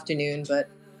you all afternoon, but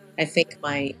I think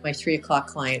my 3:00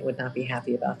 client would not be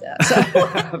happy about that. So.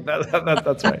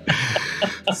 That's right.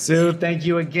 Sue, thank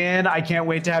you again. I can't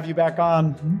wait to have you back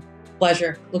on.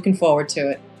 Pleasure. Looking forward to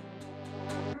it.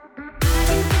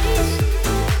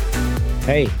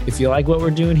 Hey, if you like what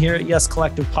we're doing here at Yes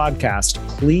Collective Podcast,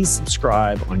 please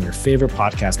subscribe on your favorite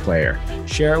podcast player,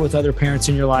 share it with other parents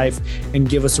in your life, and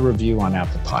give us a review on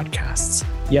Apple Podcasts.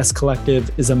 Yes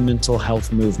Collective is a mental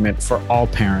health movement for all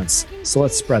parents, so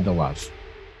let's spread the love.